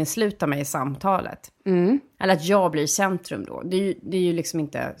liksom innesluta mig i samtalet. Eller att jag blir centrum då. Det är ju liksom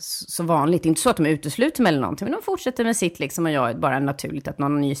inte så vanligt. Det är inte så att de utesluter mig eller någonting. Men de fortsätter med sitt liksom, och jag är bara naturligt att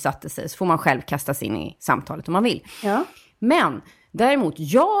någon ny satte sig. Så får man själv kastas in i samtalet om man vill. Ja. Men däremot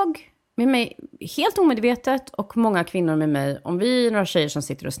jag med mig helt omedvetet och många kvinnor med mig, om vi är några tjejer som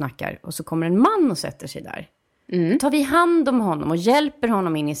sitter och snackar och så kommer en man och sätter sig där. Då tar vi hand om honom och hjälper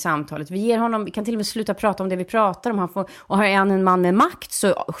honom in i samtalet. Vi kan till och med sluta prata om det vi pratar om. Och har en man med makt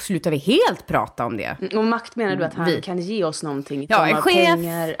så slutar vi helt prata om det. Och makt menar du att han kan ge oss någonting? Ja, en chef,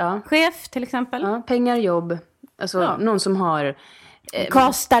 pengar, chef till exempel. Ja, pengar, jobb. Alltså någon som har...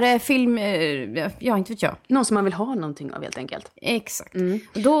 Kastare, film, ja inte vet jag. Någon som man vill ha någonting av helt enkelt. Exakt.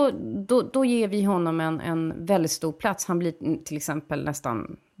 Då ger vi honom en väldigt stor plats. Han blir till exempel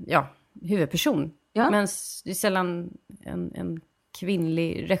nästan huvudperson. Ja. Men det är sällan en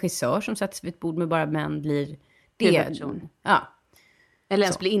kvinnlig regissör som sätts vid ett bord med bara män blir det. Ja. Eller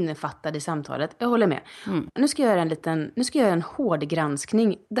ens blir innefattad i samtalet. Jag håller med. Nu ska jag göra en hård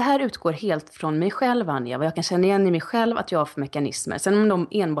granskning. Det här utgår helt från mig själv, Anja. Vad jag kan känna igen i mig själv att jag har för mekanismer. Sen om de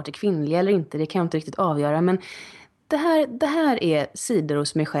enbart är kvinnliga eller inte, det kan jag inte riktigt avgöra. Men det här är sidor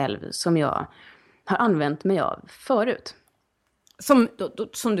hos mig själv som jag har använt mig av förut.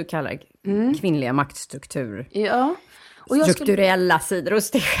 Som du kallar kvinnliga maktstruktur. Ja. Och strukturella sidor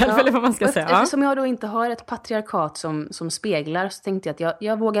hos dig själv, eller vad man ska säga. Eftersom jag då inte har ett patriarkat som speglar, så tänkte jag att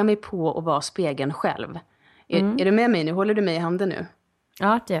jag vågar mig på att vara spegeln själv. Är du med mig nu? Håller du mig i handen nu?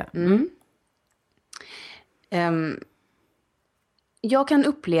 Ja, det är jag kan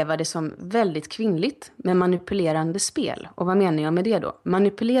uppleva det som väldigt kvinnligt med manipulerande spel. Och vad menar jag med det då?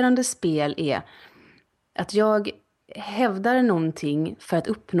 Manipulerande spel är att jag hävdar någonting för att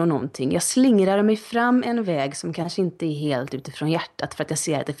uppnå någonting. Jag slingrar mig fram en väg som kanske inte är helt utifrån hjärtat för att jag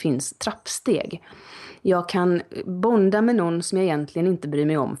ser att det finns trappsteg. Jag kan bonda med någon som jag egentligen inte bryr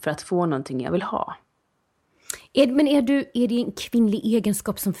mig om för att få någonting jag vill ha. Men är det en kvinnlig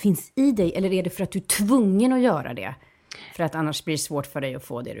egenskap som finns i dig, eller är det för att du är tvungen att göra det? För att annars blir det svårt för dig att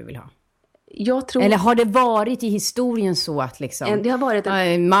få det du vill ha. Eller har det varit i historien så att liksom, det har varit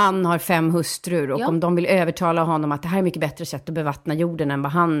en man har 5 hustrur och om de vill övertala honom att det här är mycket bättre sätt att bevattna jorden än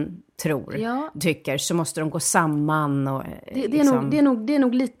vad han tycker, så måste de gå samman och det är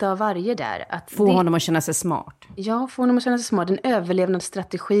nog lite av varje där. Att få honom att känna sig smart. Ja, få honom att känna sig smart. En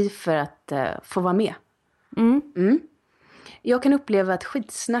överlevnadsstrategi för att få vara med. Jag kan uppleva att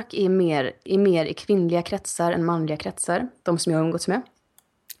skitsnack är mer i kvinnliga kretsar än manliga kretsar. De som jag har umgåtts med.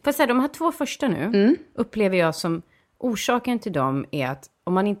 För säga, de här 2 första nu upplever jag som orsaken till dem är att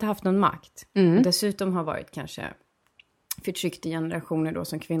om man inte haft någon makt och dessutom har varit kanske förtryckta generationer då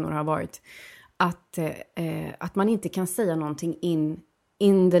som kvinnor har varit, att man inte kan säga någonting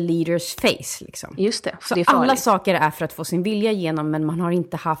in the leader's face liksom. Just det. Så det är alla saker är för att få sin vilja igenom, men man har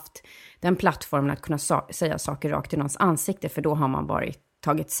inte haft den plattformen att kunna säga saker rakt i någons ansikte, för då har man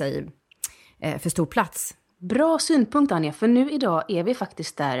tagit sig för stor plats. Bra synpunkt, Anja, för nu idag är vi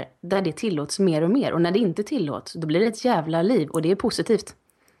faktiskt där det tillåts mer och mer. Och när det inte tillåts, då blir det ett jävla liv. Och det är positivt.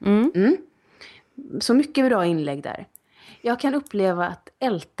 Så mycket bra inlägg där. Jag kan uppleva att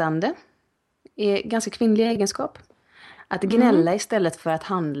ältande är ganska kvinnlig egenskap. Att gnälla istället för att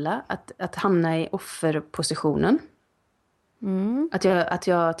handla. Att hamna i offerpositionen. Att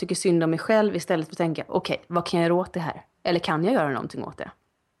jag tycker synd om mig själv istället för att tänka, okej, vad kan jag göra åt det här? Eller kan jag göra någonting åt det?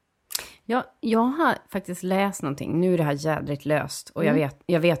 Jag har faktiskt läst någonting. Nu är det här jädrigt löst. Och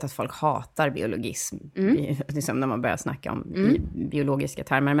jag vet att folk hatar biologism. Liksom när man börjar snacka om biologiska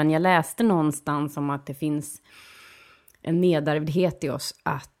termer. Men jag läste någonstans om att det finns en nedärvdhet i oss.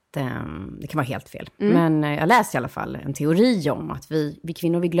 Att det kan vara helt fel. Men jag läste i alla fall en teori om att vi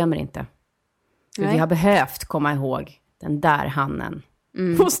kvinnor, vi glömmer inte. Vi har behövt komma ihåg den där hannen.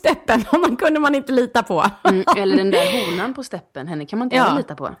 På steppen, honom kunde man inte lita på. Eller den där honan på steppen, henne kan man inte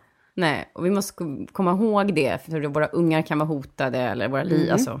lita på. Nej, och vi måste komma ihåg det, för våra ungar kan vara hotade eller våra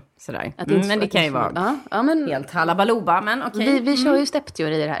liv, alltså sådär. Men det kan ju vara helt halabaluba, men okej. Vi kör ju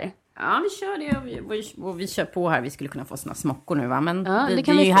steppteorier här. Ja, vi kör det och vi kör på här. Vi skulle kunna få såna smockor nu, va? Men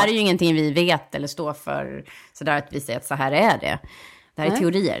det här är ju ingenting vi vet eller står för, sådär att vi säger att så här är det. Det här är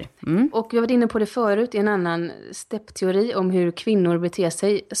teorier. Och vi har varit inne på det förut i en annan steppteori om hur kvinnor beter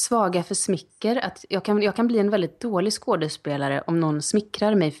sig svaga för smicker. Att jag kan bli en väldigt dålig skådespelare om någon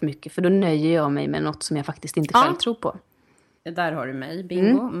smickrar mig för mycket. För då nöjer jag mig med något som jag faktiskt inte själv tror på. Där har du mig,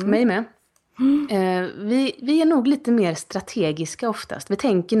 bingo. Mig med. Vi är nog lite mer strategiska oftast. Vi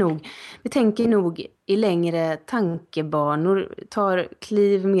tänker nog i längre tankebanor, tar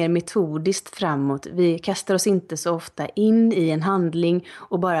kliv mer metodiskt framåt. Vi kastar oss inte så ofta in i en handling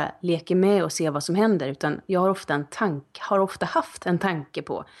och bara leker med och ser vad som händer. Utan jag har ofta haft en tanke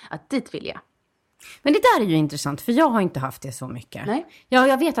på att dit vill jag. Men det där är ju intressant, för jag har inte haft det så mycket. Nej.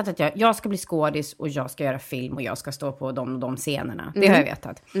 Jag vet att jag ska bli skådis och jag ska göra film och jag ska stå på de scenerna. Det har jag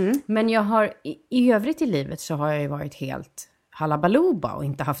vetat. Men jag har i övrigt i livet så har jag ju varit helt halabaluba och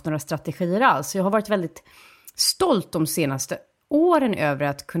inte haft några strategier alls. Jag har varit väldigt stolt de senaste åren över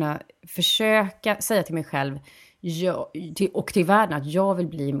att kunna försöka säga till mig själv och till världen att jag vill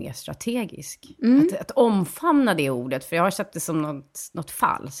bli mer strategisk. Att omfamna det ordet, för jag har sett det som något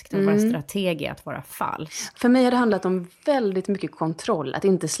falskt. Att vara strateg är att vara falsk. För mig har det handlat om väldigt mycket kontroll. Att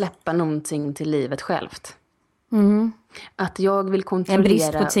inte släppa någonting till livet självt. Att jag vill kontrollera... En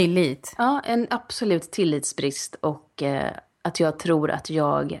brist på tillit. Ja, en absolut tillitsbrist. Och att jag tror att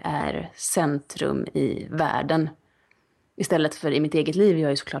jag är centrum i världen. Istället för i mitt eget liv,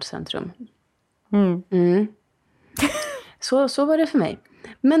 jag är såklart centrum. Så var det för mig.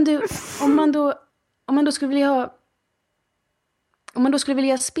 Men du, om man då skulle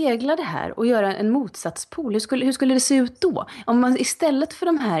vilja spegla det här och göra en motsatspol, hur skulle det se ut då? Om man istället för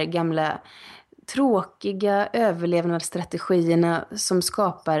de här gamla tråkiga överlevnadsstrategierna som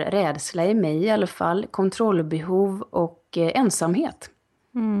skapar rädsla i mig i alla fall, kontrollbehov och ensamhet.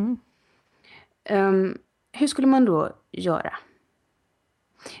 Hur skulle man då göra?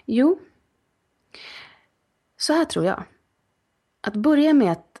 Jo, så här tror jag. Att börja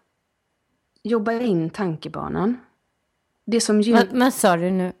med att jobba in tankebanan. Det som Vad sa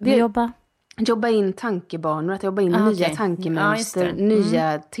du nu? Jobba in tankebanor, att jobba in nya tankemönster,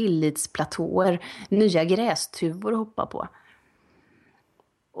 nya tillitsplatåer, nya grästuvor att hoppa på.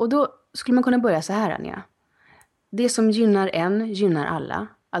 Och då skulle man kunna börja så här, Anja. Det som gynnar en gynnar alla.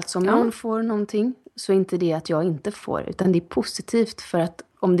 Alltså om någon får någonting så är inte det att jag inte får, utan det är positivt, för att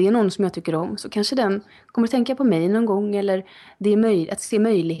om det är någon som jag tycker om så kanske den kommer att tänka på mig någon gång, eller det är att se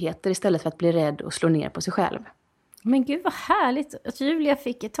möjligheter istället för att bli rädd och slå ner på sig själv. Men gud vad härligt att Julia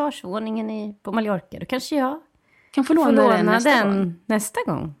fick etagevåningen på Mallorca. Då kanske jag kan få låna den nästa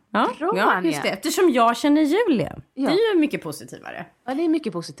gång. Ja, just det. Eftersom jag känner Julia. Ja. Det är ju mycket positivare. Ja, det är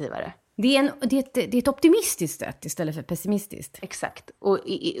mycket positivare. Det är ett optimistiskt sätt istället för pessimistiskt. Exakt. Och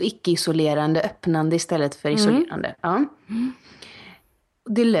icke-isolerande, öppnande istället för isolerande. Ja.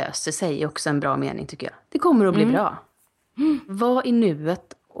 Det löser sig också, en bra mening tycker jag. Det kommer att bli bra. Var i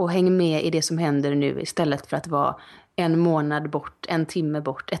nuet och häng med i det som händer nu istället för att vara en månad bort, en timme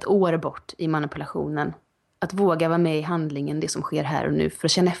bort, ett år bort i manipulationen. Att våga vara med i handlingen, det som sker här och nu, för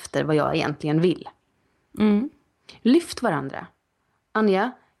att känna efter vad jag egentligen vill. Lyft varandra.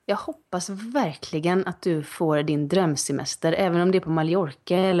 Anja, jag hoppas verkligen att du får din drömsemester, även om det är på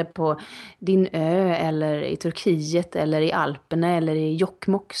Mallorca eller på din ö eller i Turkiet eller i Alperna eller i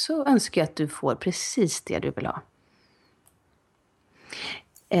Jokkmokk, så önskar jag att du får precis det du vill ha.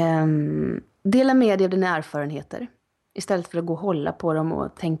 Dela med dig av dina erfarenheter istället för att gå och hålla på dem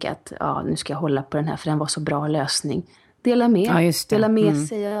och tänka att nu ska jag hålla på den här för den var så bra lösning. Dela med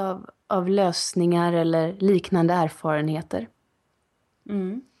sig av lösningar eller liknande erfarenheter.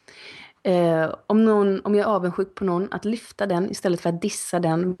 Om jag är avundsjuk på någon, att lyfta den istället för att dissa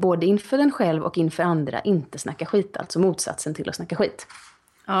den, både inför den själv och inför andra. Inte snacka skit, alltså motsatsen till att snacka skit.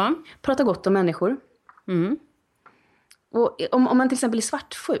 Prata gott om människor. Och om man till exempel är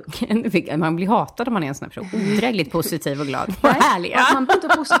svartsjuk. Man blir hatad om man är en sån här odrägligt positiv och glad. Vad härlig. Man blir inte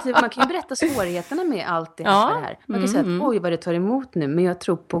positiv. Man kan ju berätta svårigheterna med allt det här. Man kan säga att oj vad det tar emot nu, men jag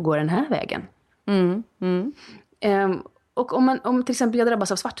tror på att gå den här vägen. Och om till exempel jag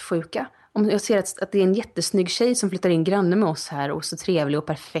drabbas av svartsjuka, om jag ser att det är en jättesnygg tjej som flyttar in granne med oss här och så trevlig och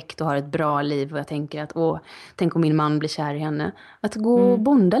perfekt och har ett bra liv, och jag tänker att tänk om min man blir kär i henne, att gå och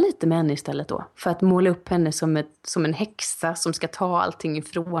bonda lite med henne istället då, för att måla upp henne som en häxa som ska ta allting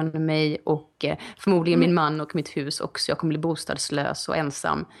ifrån mig och förmodligen min man och mitt hus också. Jag kommer bli bostadslös och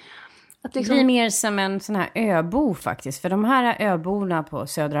ensam. Att liksom... Det blir mer som en sån här öbo faktiskt. För de här öborna på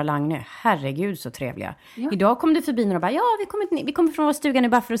Södra Lagnö, herregud så trevliga. Idag kom det förbi några och bara, vi kommer från vår stuga nu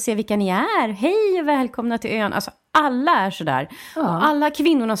bara för att se vilka ni är. Hej och välkomna till ön. Alltså alla är sådär. Och alla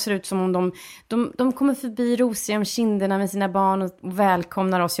kvinnorna ser ut som om de kommer förbi rosiga om kinderna med sina barn och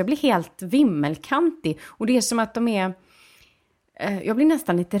välkomnar oss. Jag blir helt vimmelkantig. Och det är som att de är... Jag blir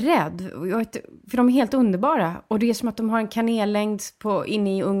nästan lite rädd, för de är helt underbara. Och det är som att de har en kanellängd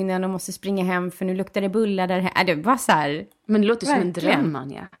inne i ugnen och måste springa hem, för nu luktar det bullar där. Det var så här. Men det låter som en dröm,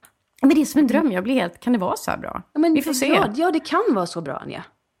 Anja. Men det är som en dröm, jag blir helt... Kan det vara så här bra? Ja, men vi får se. Ja, det kan vara så bra, Anja.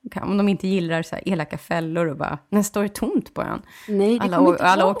 Om de inte gillar så här elaka fällor och bara, nästa år är tomt på ön. Nej, det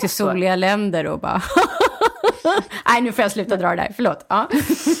alla åker till soliga länder och bara... Nej, nu får jag sluta dra det där. Förlåt. Ja.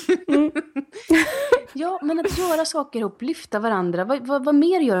 Ja, men att göra saker ihop, lyfta varandra. Vad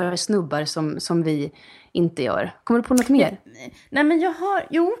mer gör snubbar som vi inte gör? Kommer du på något mer? Nej, men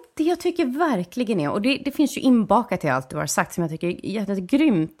det jag tycker verkligen är, och det finns ju inbakat i allt du har sagt, som jag tycker är ett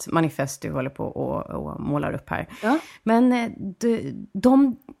grymt manifest du håller på och målar upp här. Ja. Men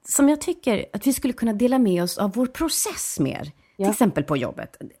de som jag tycker att vi skulle kunna dela med oss av vår process mer, till exempel på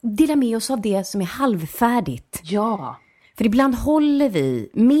jobbet. Dela med oss av det som är halvfärdigt. Ja. För ibland håller vi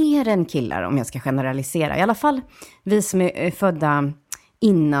mer än killar, om jag ska generalisera. I alla fall vi som är födda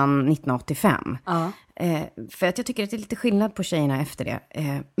innan 1985. Ja. För att jag tycker att det är lite skillnad på tjejerna efter det.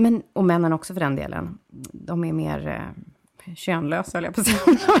 Och männen också för den delen. De är mer könlösa, eller jag på att säga.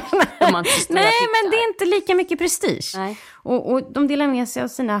 Nej, men det är inte lika mycket prestige. Nej. Och de delar med sig av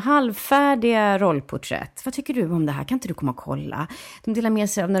sina halvfärdiga rollporträtt. Vad tycker du om det här? Kan inte du komma och kolla? De delar med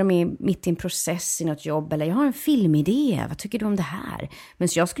sig av när de är mitt i en process i något jobb. Eller jag har en filmidé. Vad tycker du om det här? Men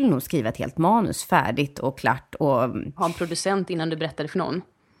så jag skulle nog skriva ett helt manus färdigt och klart. Och ha en producent innan du berättade för någon.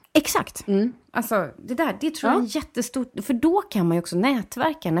 Exakt. Alltså det tror jag är jättestort. För då kan man ju också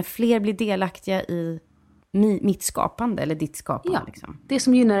nätverka när fler blir delaktiga i mitt skapande eller ditt skapande. Ja, liksom. Det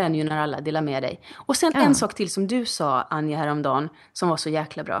som gynnar en gynnar alla, dela med dig. Och sen en sak till som du sa, Anja, häromdagen, som var så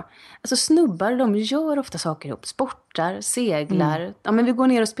jäkla bra. Alltså snubbar, de gör ofta saker ihop. Sportar, seglar. Ja, men vi går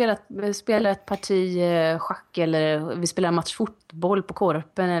ner och spelar ett parti schack, eller vi spelar en match fotboll på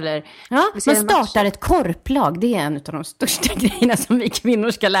korpen. Eller man startar ett korplag. Det är en av de största grejerna som vi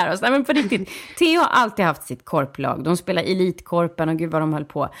kvinnor ska lära oss. Nej, men på riktigt, Theo har alltid haft sitt korplag. De spelar elitkorpen och gud vad de höll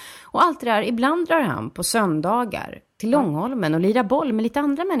på. Och allt det där, ibland drar han på söndagar till Långholmen och lirar boll med lite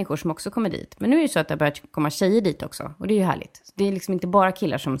andra människor som också kommer dit. Men nu är det ju så att det har börjat komma tjejer dit också. Och det är ju härligt. Det är liksom inte bara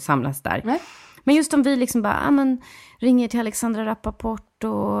killar som samlas där. Nej. Men just om vi liksom bara ringer till Alexandra Rappaport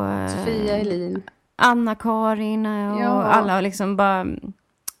och Sofia Elin, Anna-Karin och alla liksom bara... Vi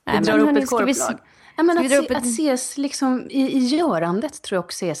drar upp ett korplag. Att ses liksom i görandet tror jag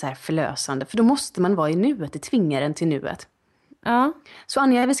också är så här förlösande. För då måste man vara i nuet. Det tvingar en till nuet. Ja. Så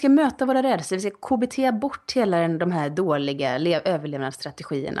Anja, vi ska möta våra rädslor. Vi ska KBT bort hela de här dåliga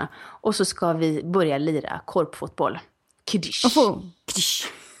överlevnadsstrategierna. Och så ska vi börja lira korpfotboll. Kiddish.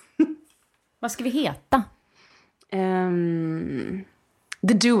 Vad ska vi heta?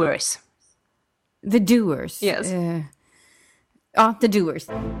 The Doers. The Doers. Yes. The Doers.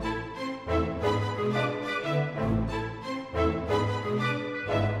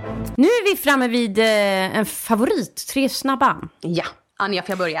 Nu är vi framme vid en favorit, 3 snabba. Ja, Anja, får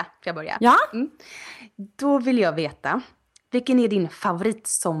jag börja? Ja. Då vill jag veta, vilken är din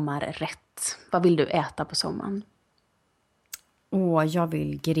favoritsommarrätt? Vad vill du äta på sommaren? Jag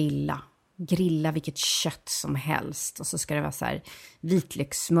vill grilla. Grilla vilket kött som helst. Och så ska det vara så här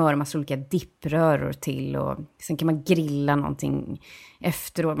vitlökssmör, massa olika dippröror till. Och sen kan man grilla någonting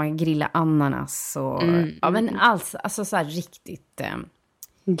efteråt. Man kan grilla ananas. Och, men alltså så här riktigt...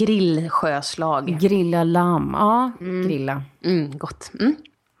 Grillsjöslag. Grilla lamm. Ja, grilla. Gott.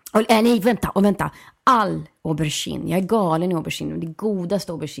 Nej, vänta. All aubergine. Jag är galen i aubergine. Det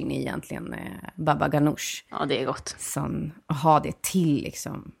godaste aubergine är egentligen baba ganoush. Ja, det är gott. Som ha det till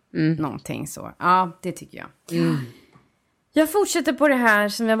liksom. Någonting så. Ja, det tycker jag. Jag fortsätter på det här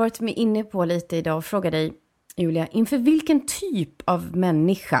som jag varit med inne på lite idag och frågar dig, Julia, inför vilken typ av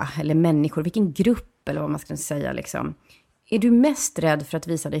människa eller människor, vilken grupp eller vad man ska säga liksom, är du mest rädd för att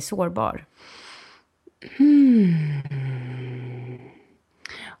visa dig sårbar?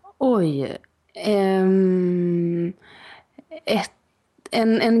 Oj.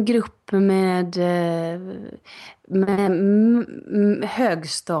 En grupp med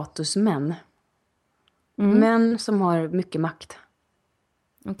högstatusmän. Män som har mycket makt.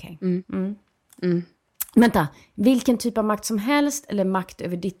 Okej. Vänta, vilken typ av makt som helst eller makt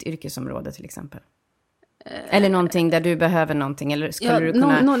över ditt yrkesområde till exempel? Eller någonting där du behöver någonting, eller skulle du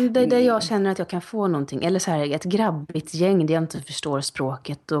kunna... där jag känner att jag kan få någonting. Eller så här, ett grabbigt gäng där jag inte förstår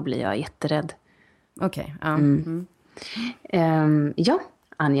språket, då blir jag jätterädd. Okej. Ja,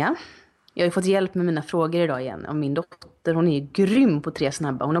 Anja. Jag har ju fått hjälp med mina frågor idag igen av min dotter. Hon är ju grym på 3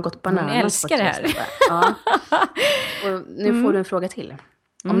 snabba. Hon har gått bananas. Hon älskar det här. Ja. Och nu får du en fråga till.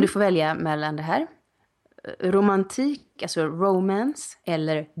 Om du får välja mellan det här. Romantik, alltså romance,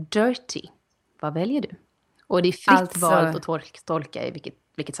 eller dirty. Vad väljer du? Och det är fritt valt att tolka i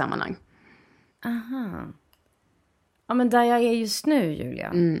vilket sammanhang. Aha. Ja, men där jag är just nu,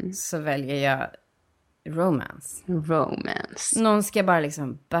 Julia, så väljer jag Romance. Någon ska bara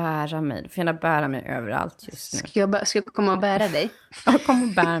liksom bära mig. Du får gärna bära mig överallt just nu. Ska jag komma och bära dig? Ja, kom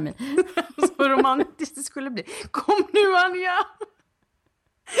och bär mig. Så romantiskt det skulle bli. Kom nu, Anja!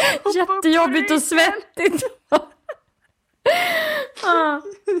 Jättejobbigt och svettigt.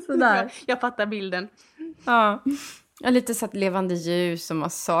 Sådär. Jag fattar bilden. Ja. Jag har lite satt levande ljus och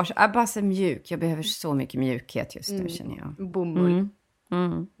massage. Jag är bara så mjuk. Jag behöver så mycket mjukhet just nu, känner jag. Bomull.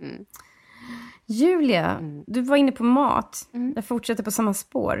 Julia, du var inne på mat. Jag fortsätter på samma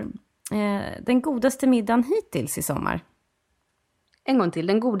spår. Den godaste middagen hittills i sommar? En gång till,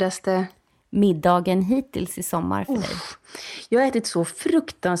 den godaste... Middagen hittills i sommar för dig? Jag har ätit så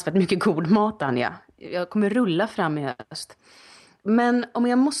fruktansvärt mycket god mat, Anja. Jag kommer rulla fram i höst. Men om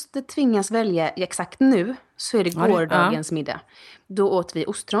jag måste tvingas välja exakt nu så är det gårdagens middag. Då åt vi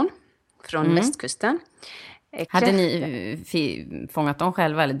ostron från västkusten. Hade ni fångat dem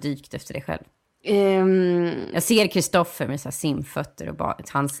själva eller dykt efter det själv? Jag ser Kristoffer med så här simfötter och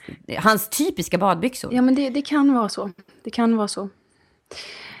hans typiska badbyxor. Ja, men det kan vara så. Det kan vara så.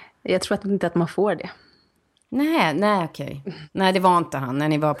 Jag tror inte att man får det. Nej, okej. Nej, det var inte han när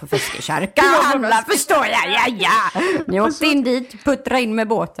ni var på Fiskekärka. Handla, förstår jag, ja. Ni åkte in dit, puttra in med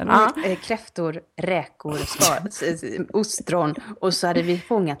båten. Kräftor, räkor, ostron. Och så hade vi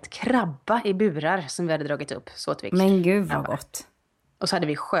fångat krabba i burar som vi hade dragit upp. Men gud vad gott. Och så hade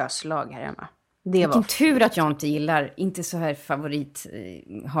vi sjöslag här hemma. Vilken tur att jag inte så här favorit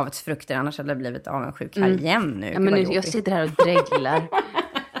havets frukter. Annars hade jag blivit avundsjuk här igen nu. Ja, men jag sitter här och dreglar.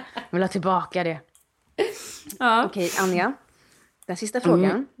 Jag vill ha tillbaka det. Ja. Okej, Anja. Den sista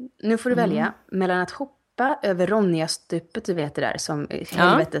frågan. Nu får du välja mellan att hoppa över Ronja-stupet, du vet det där, som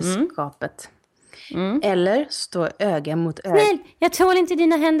helveteskapet. Eller stå öga mot öga. Snäll, jag tål inte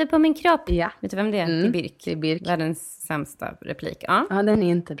dina händer på min kropp. Ja. Vet du vem det är? Det är Birk. Det är Birk. Världens sämsta replik. Ja, den är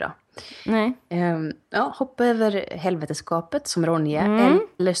inte bra. Nej. Hoppa över helveteskapet som Ronja.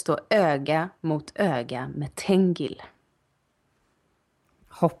 Eller stå öga mot öga med Tengil.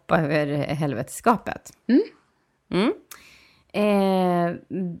 Hoppa över helveteskapet.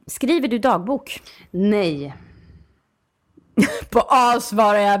 Skriver du dagbok? Nej. På A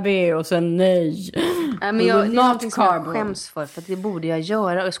svarar jag B och sen nej. Men det är någonting som jag skäms för att det borde jag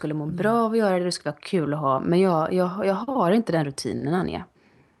göra och jag skulle må bra av att göra det. Det skulle vara kul att ha. Men jag har inte den rutinen, Anja.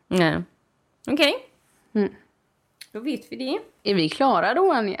 Nej. Okej. Då vet vi det. Är vi klara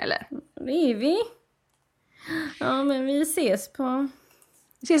då, Anja, eller? Det är vi. Ja, men vi ses på...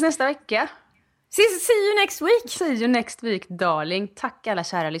 Vi ses nästa vecka. See you next week. See you next week, darling. Tack alla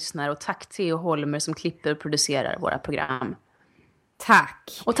kära lyssnare och tack Theo Holmer som klipper och producerar våra program.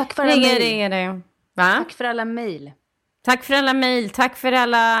 Tack. Och tack för alla mejl. Tack för alla mejl. Tack för alla mejl. Tack för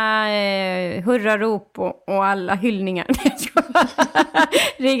alla hurrarop och alla hyllningar.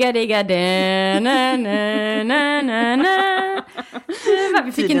 Rigga na.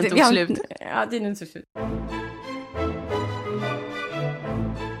 Vi fick tiden tog slut. Ja, tiden tog slut.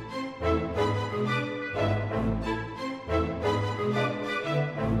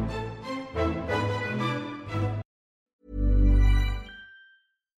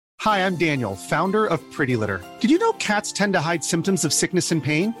 Hi, I'm Daniel, founder of Pretty Litter. Did you know cats tend to hide symptoms of sickness and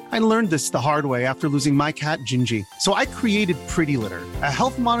pain? I learned this the hard way after losing my cat, Gingy. So I created Pretty Litter, a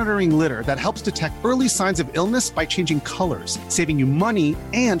health monitoring litter that helps detect early signs of illness by changing colors, saving you money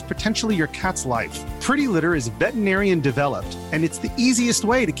and potentially your cat's life. Pretty Litter is veterinarian developed, and it's the easiest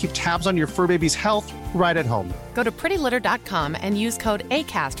way to keep tabs on your fur baby's health right at home. Go to prettylitter.com and use code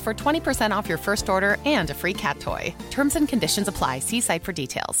ACAST for 20% off your first order and a free cat toy. Terms and conditions apply. See site for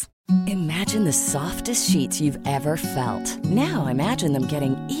details. Imagine the softest sheets you've ever felt. Now imagine them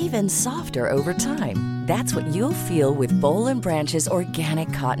getting even softer over time. That's what you'll feel with Boll & Branch's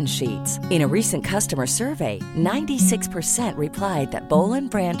organic cotton sheets. In a recent customer survey, 96% replied that Boll &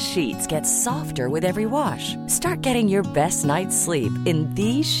 Branch sheets get softer with every wash. Start getting your best night's sleep in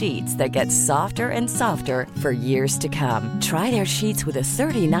these sheets that get softer and softer for years to come. Try their sheets with a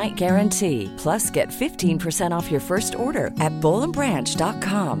 30-night guarantee. Plus, get 15% off your first order at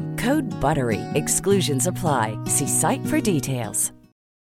bollandbranch.com. Code BUTTERY. Exclusions apply. See site for details.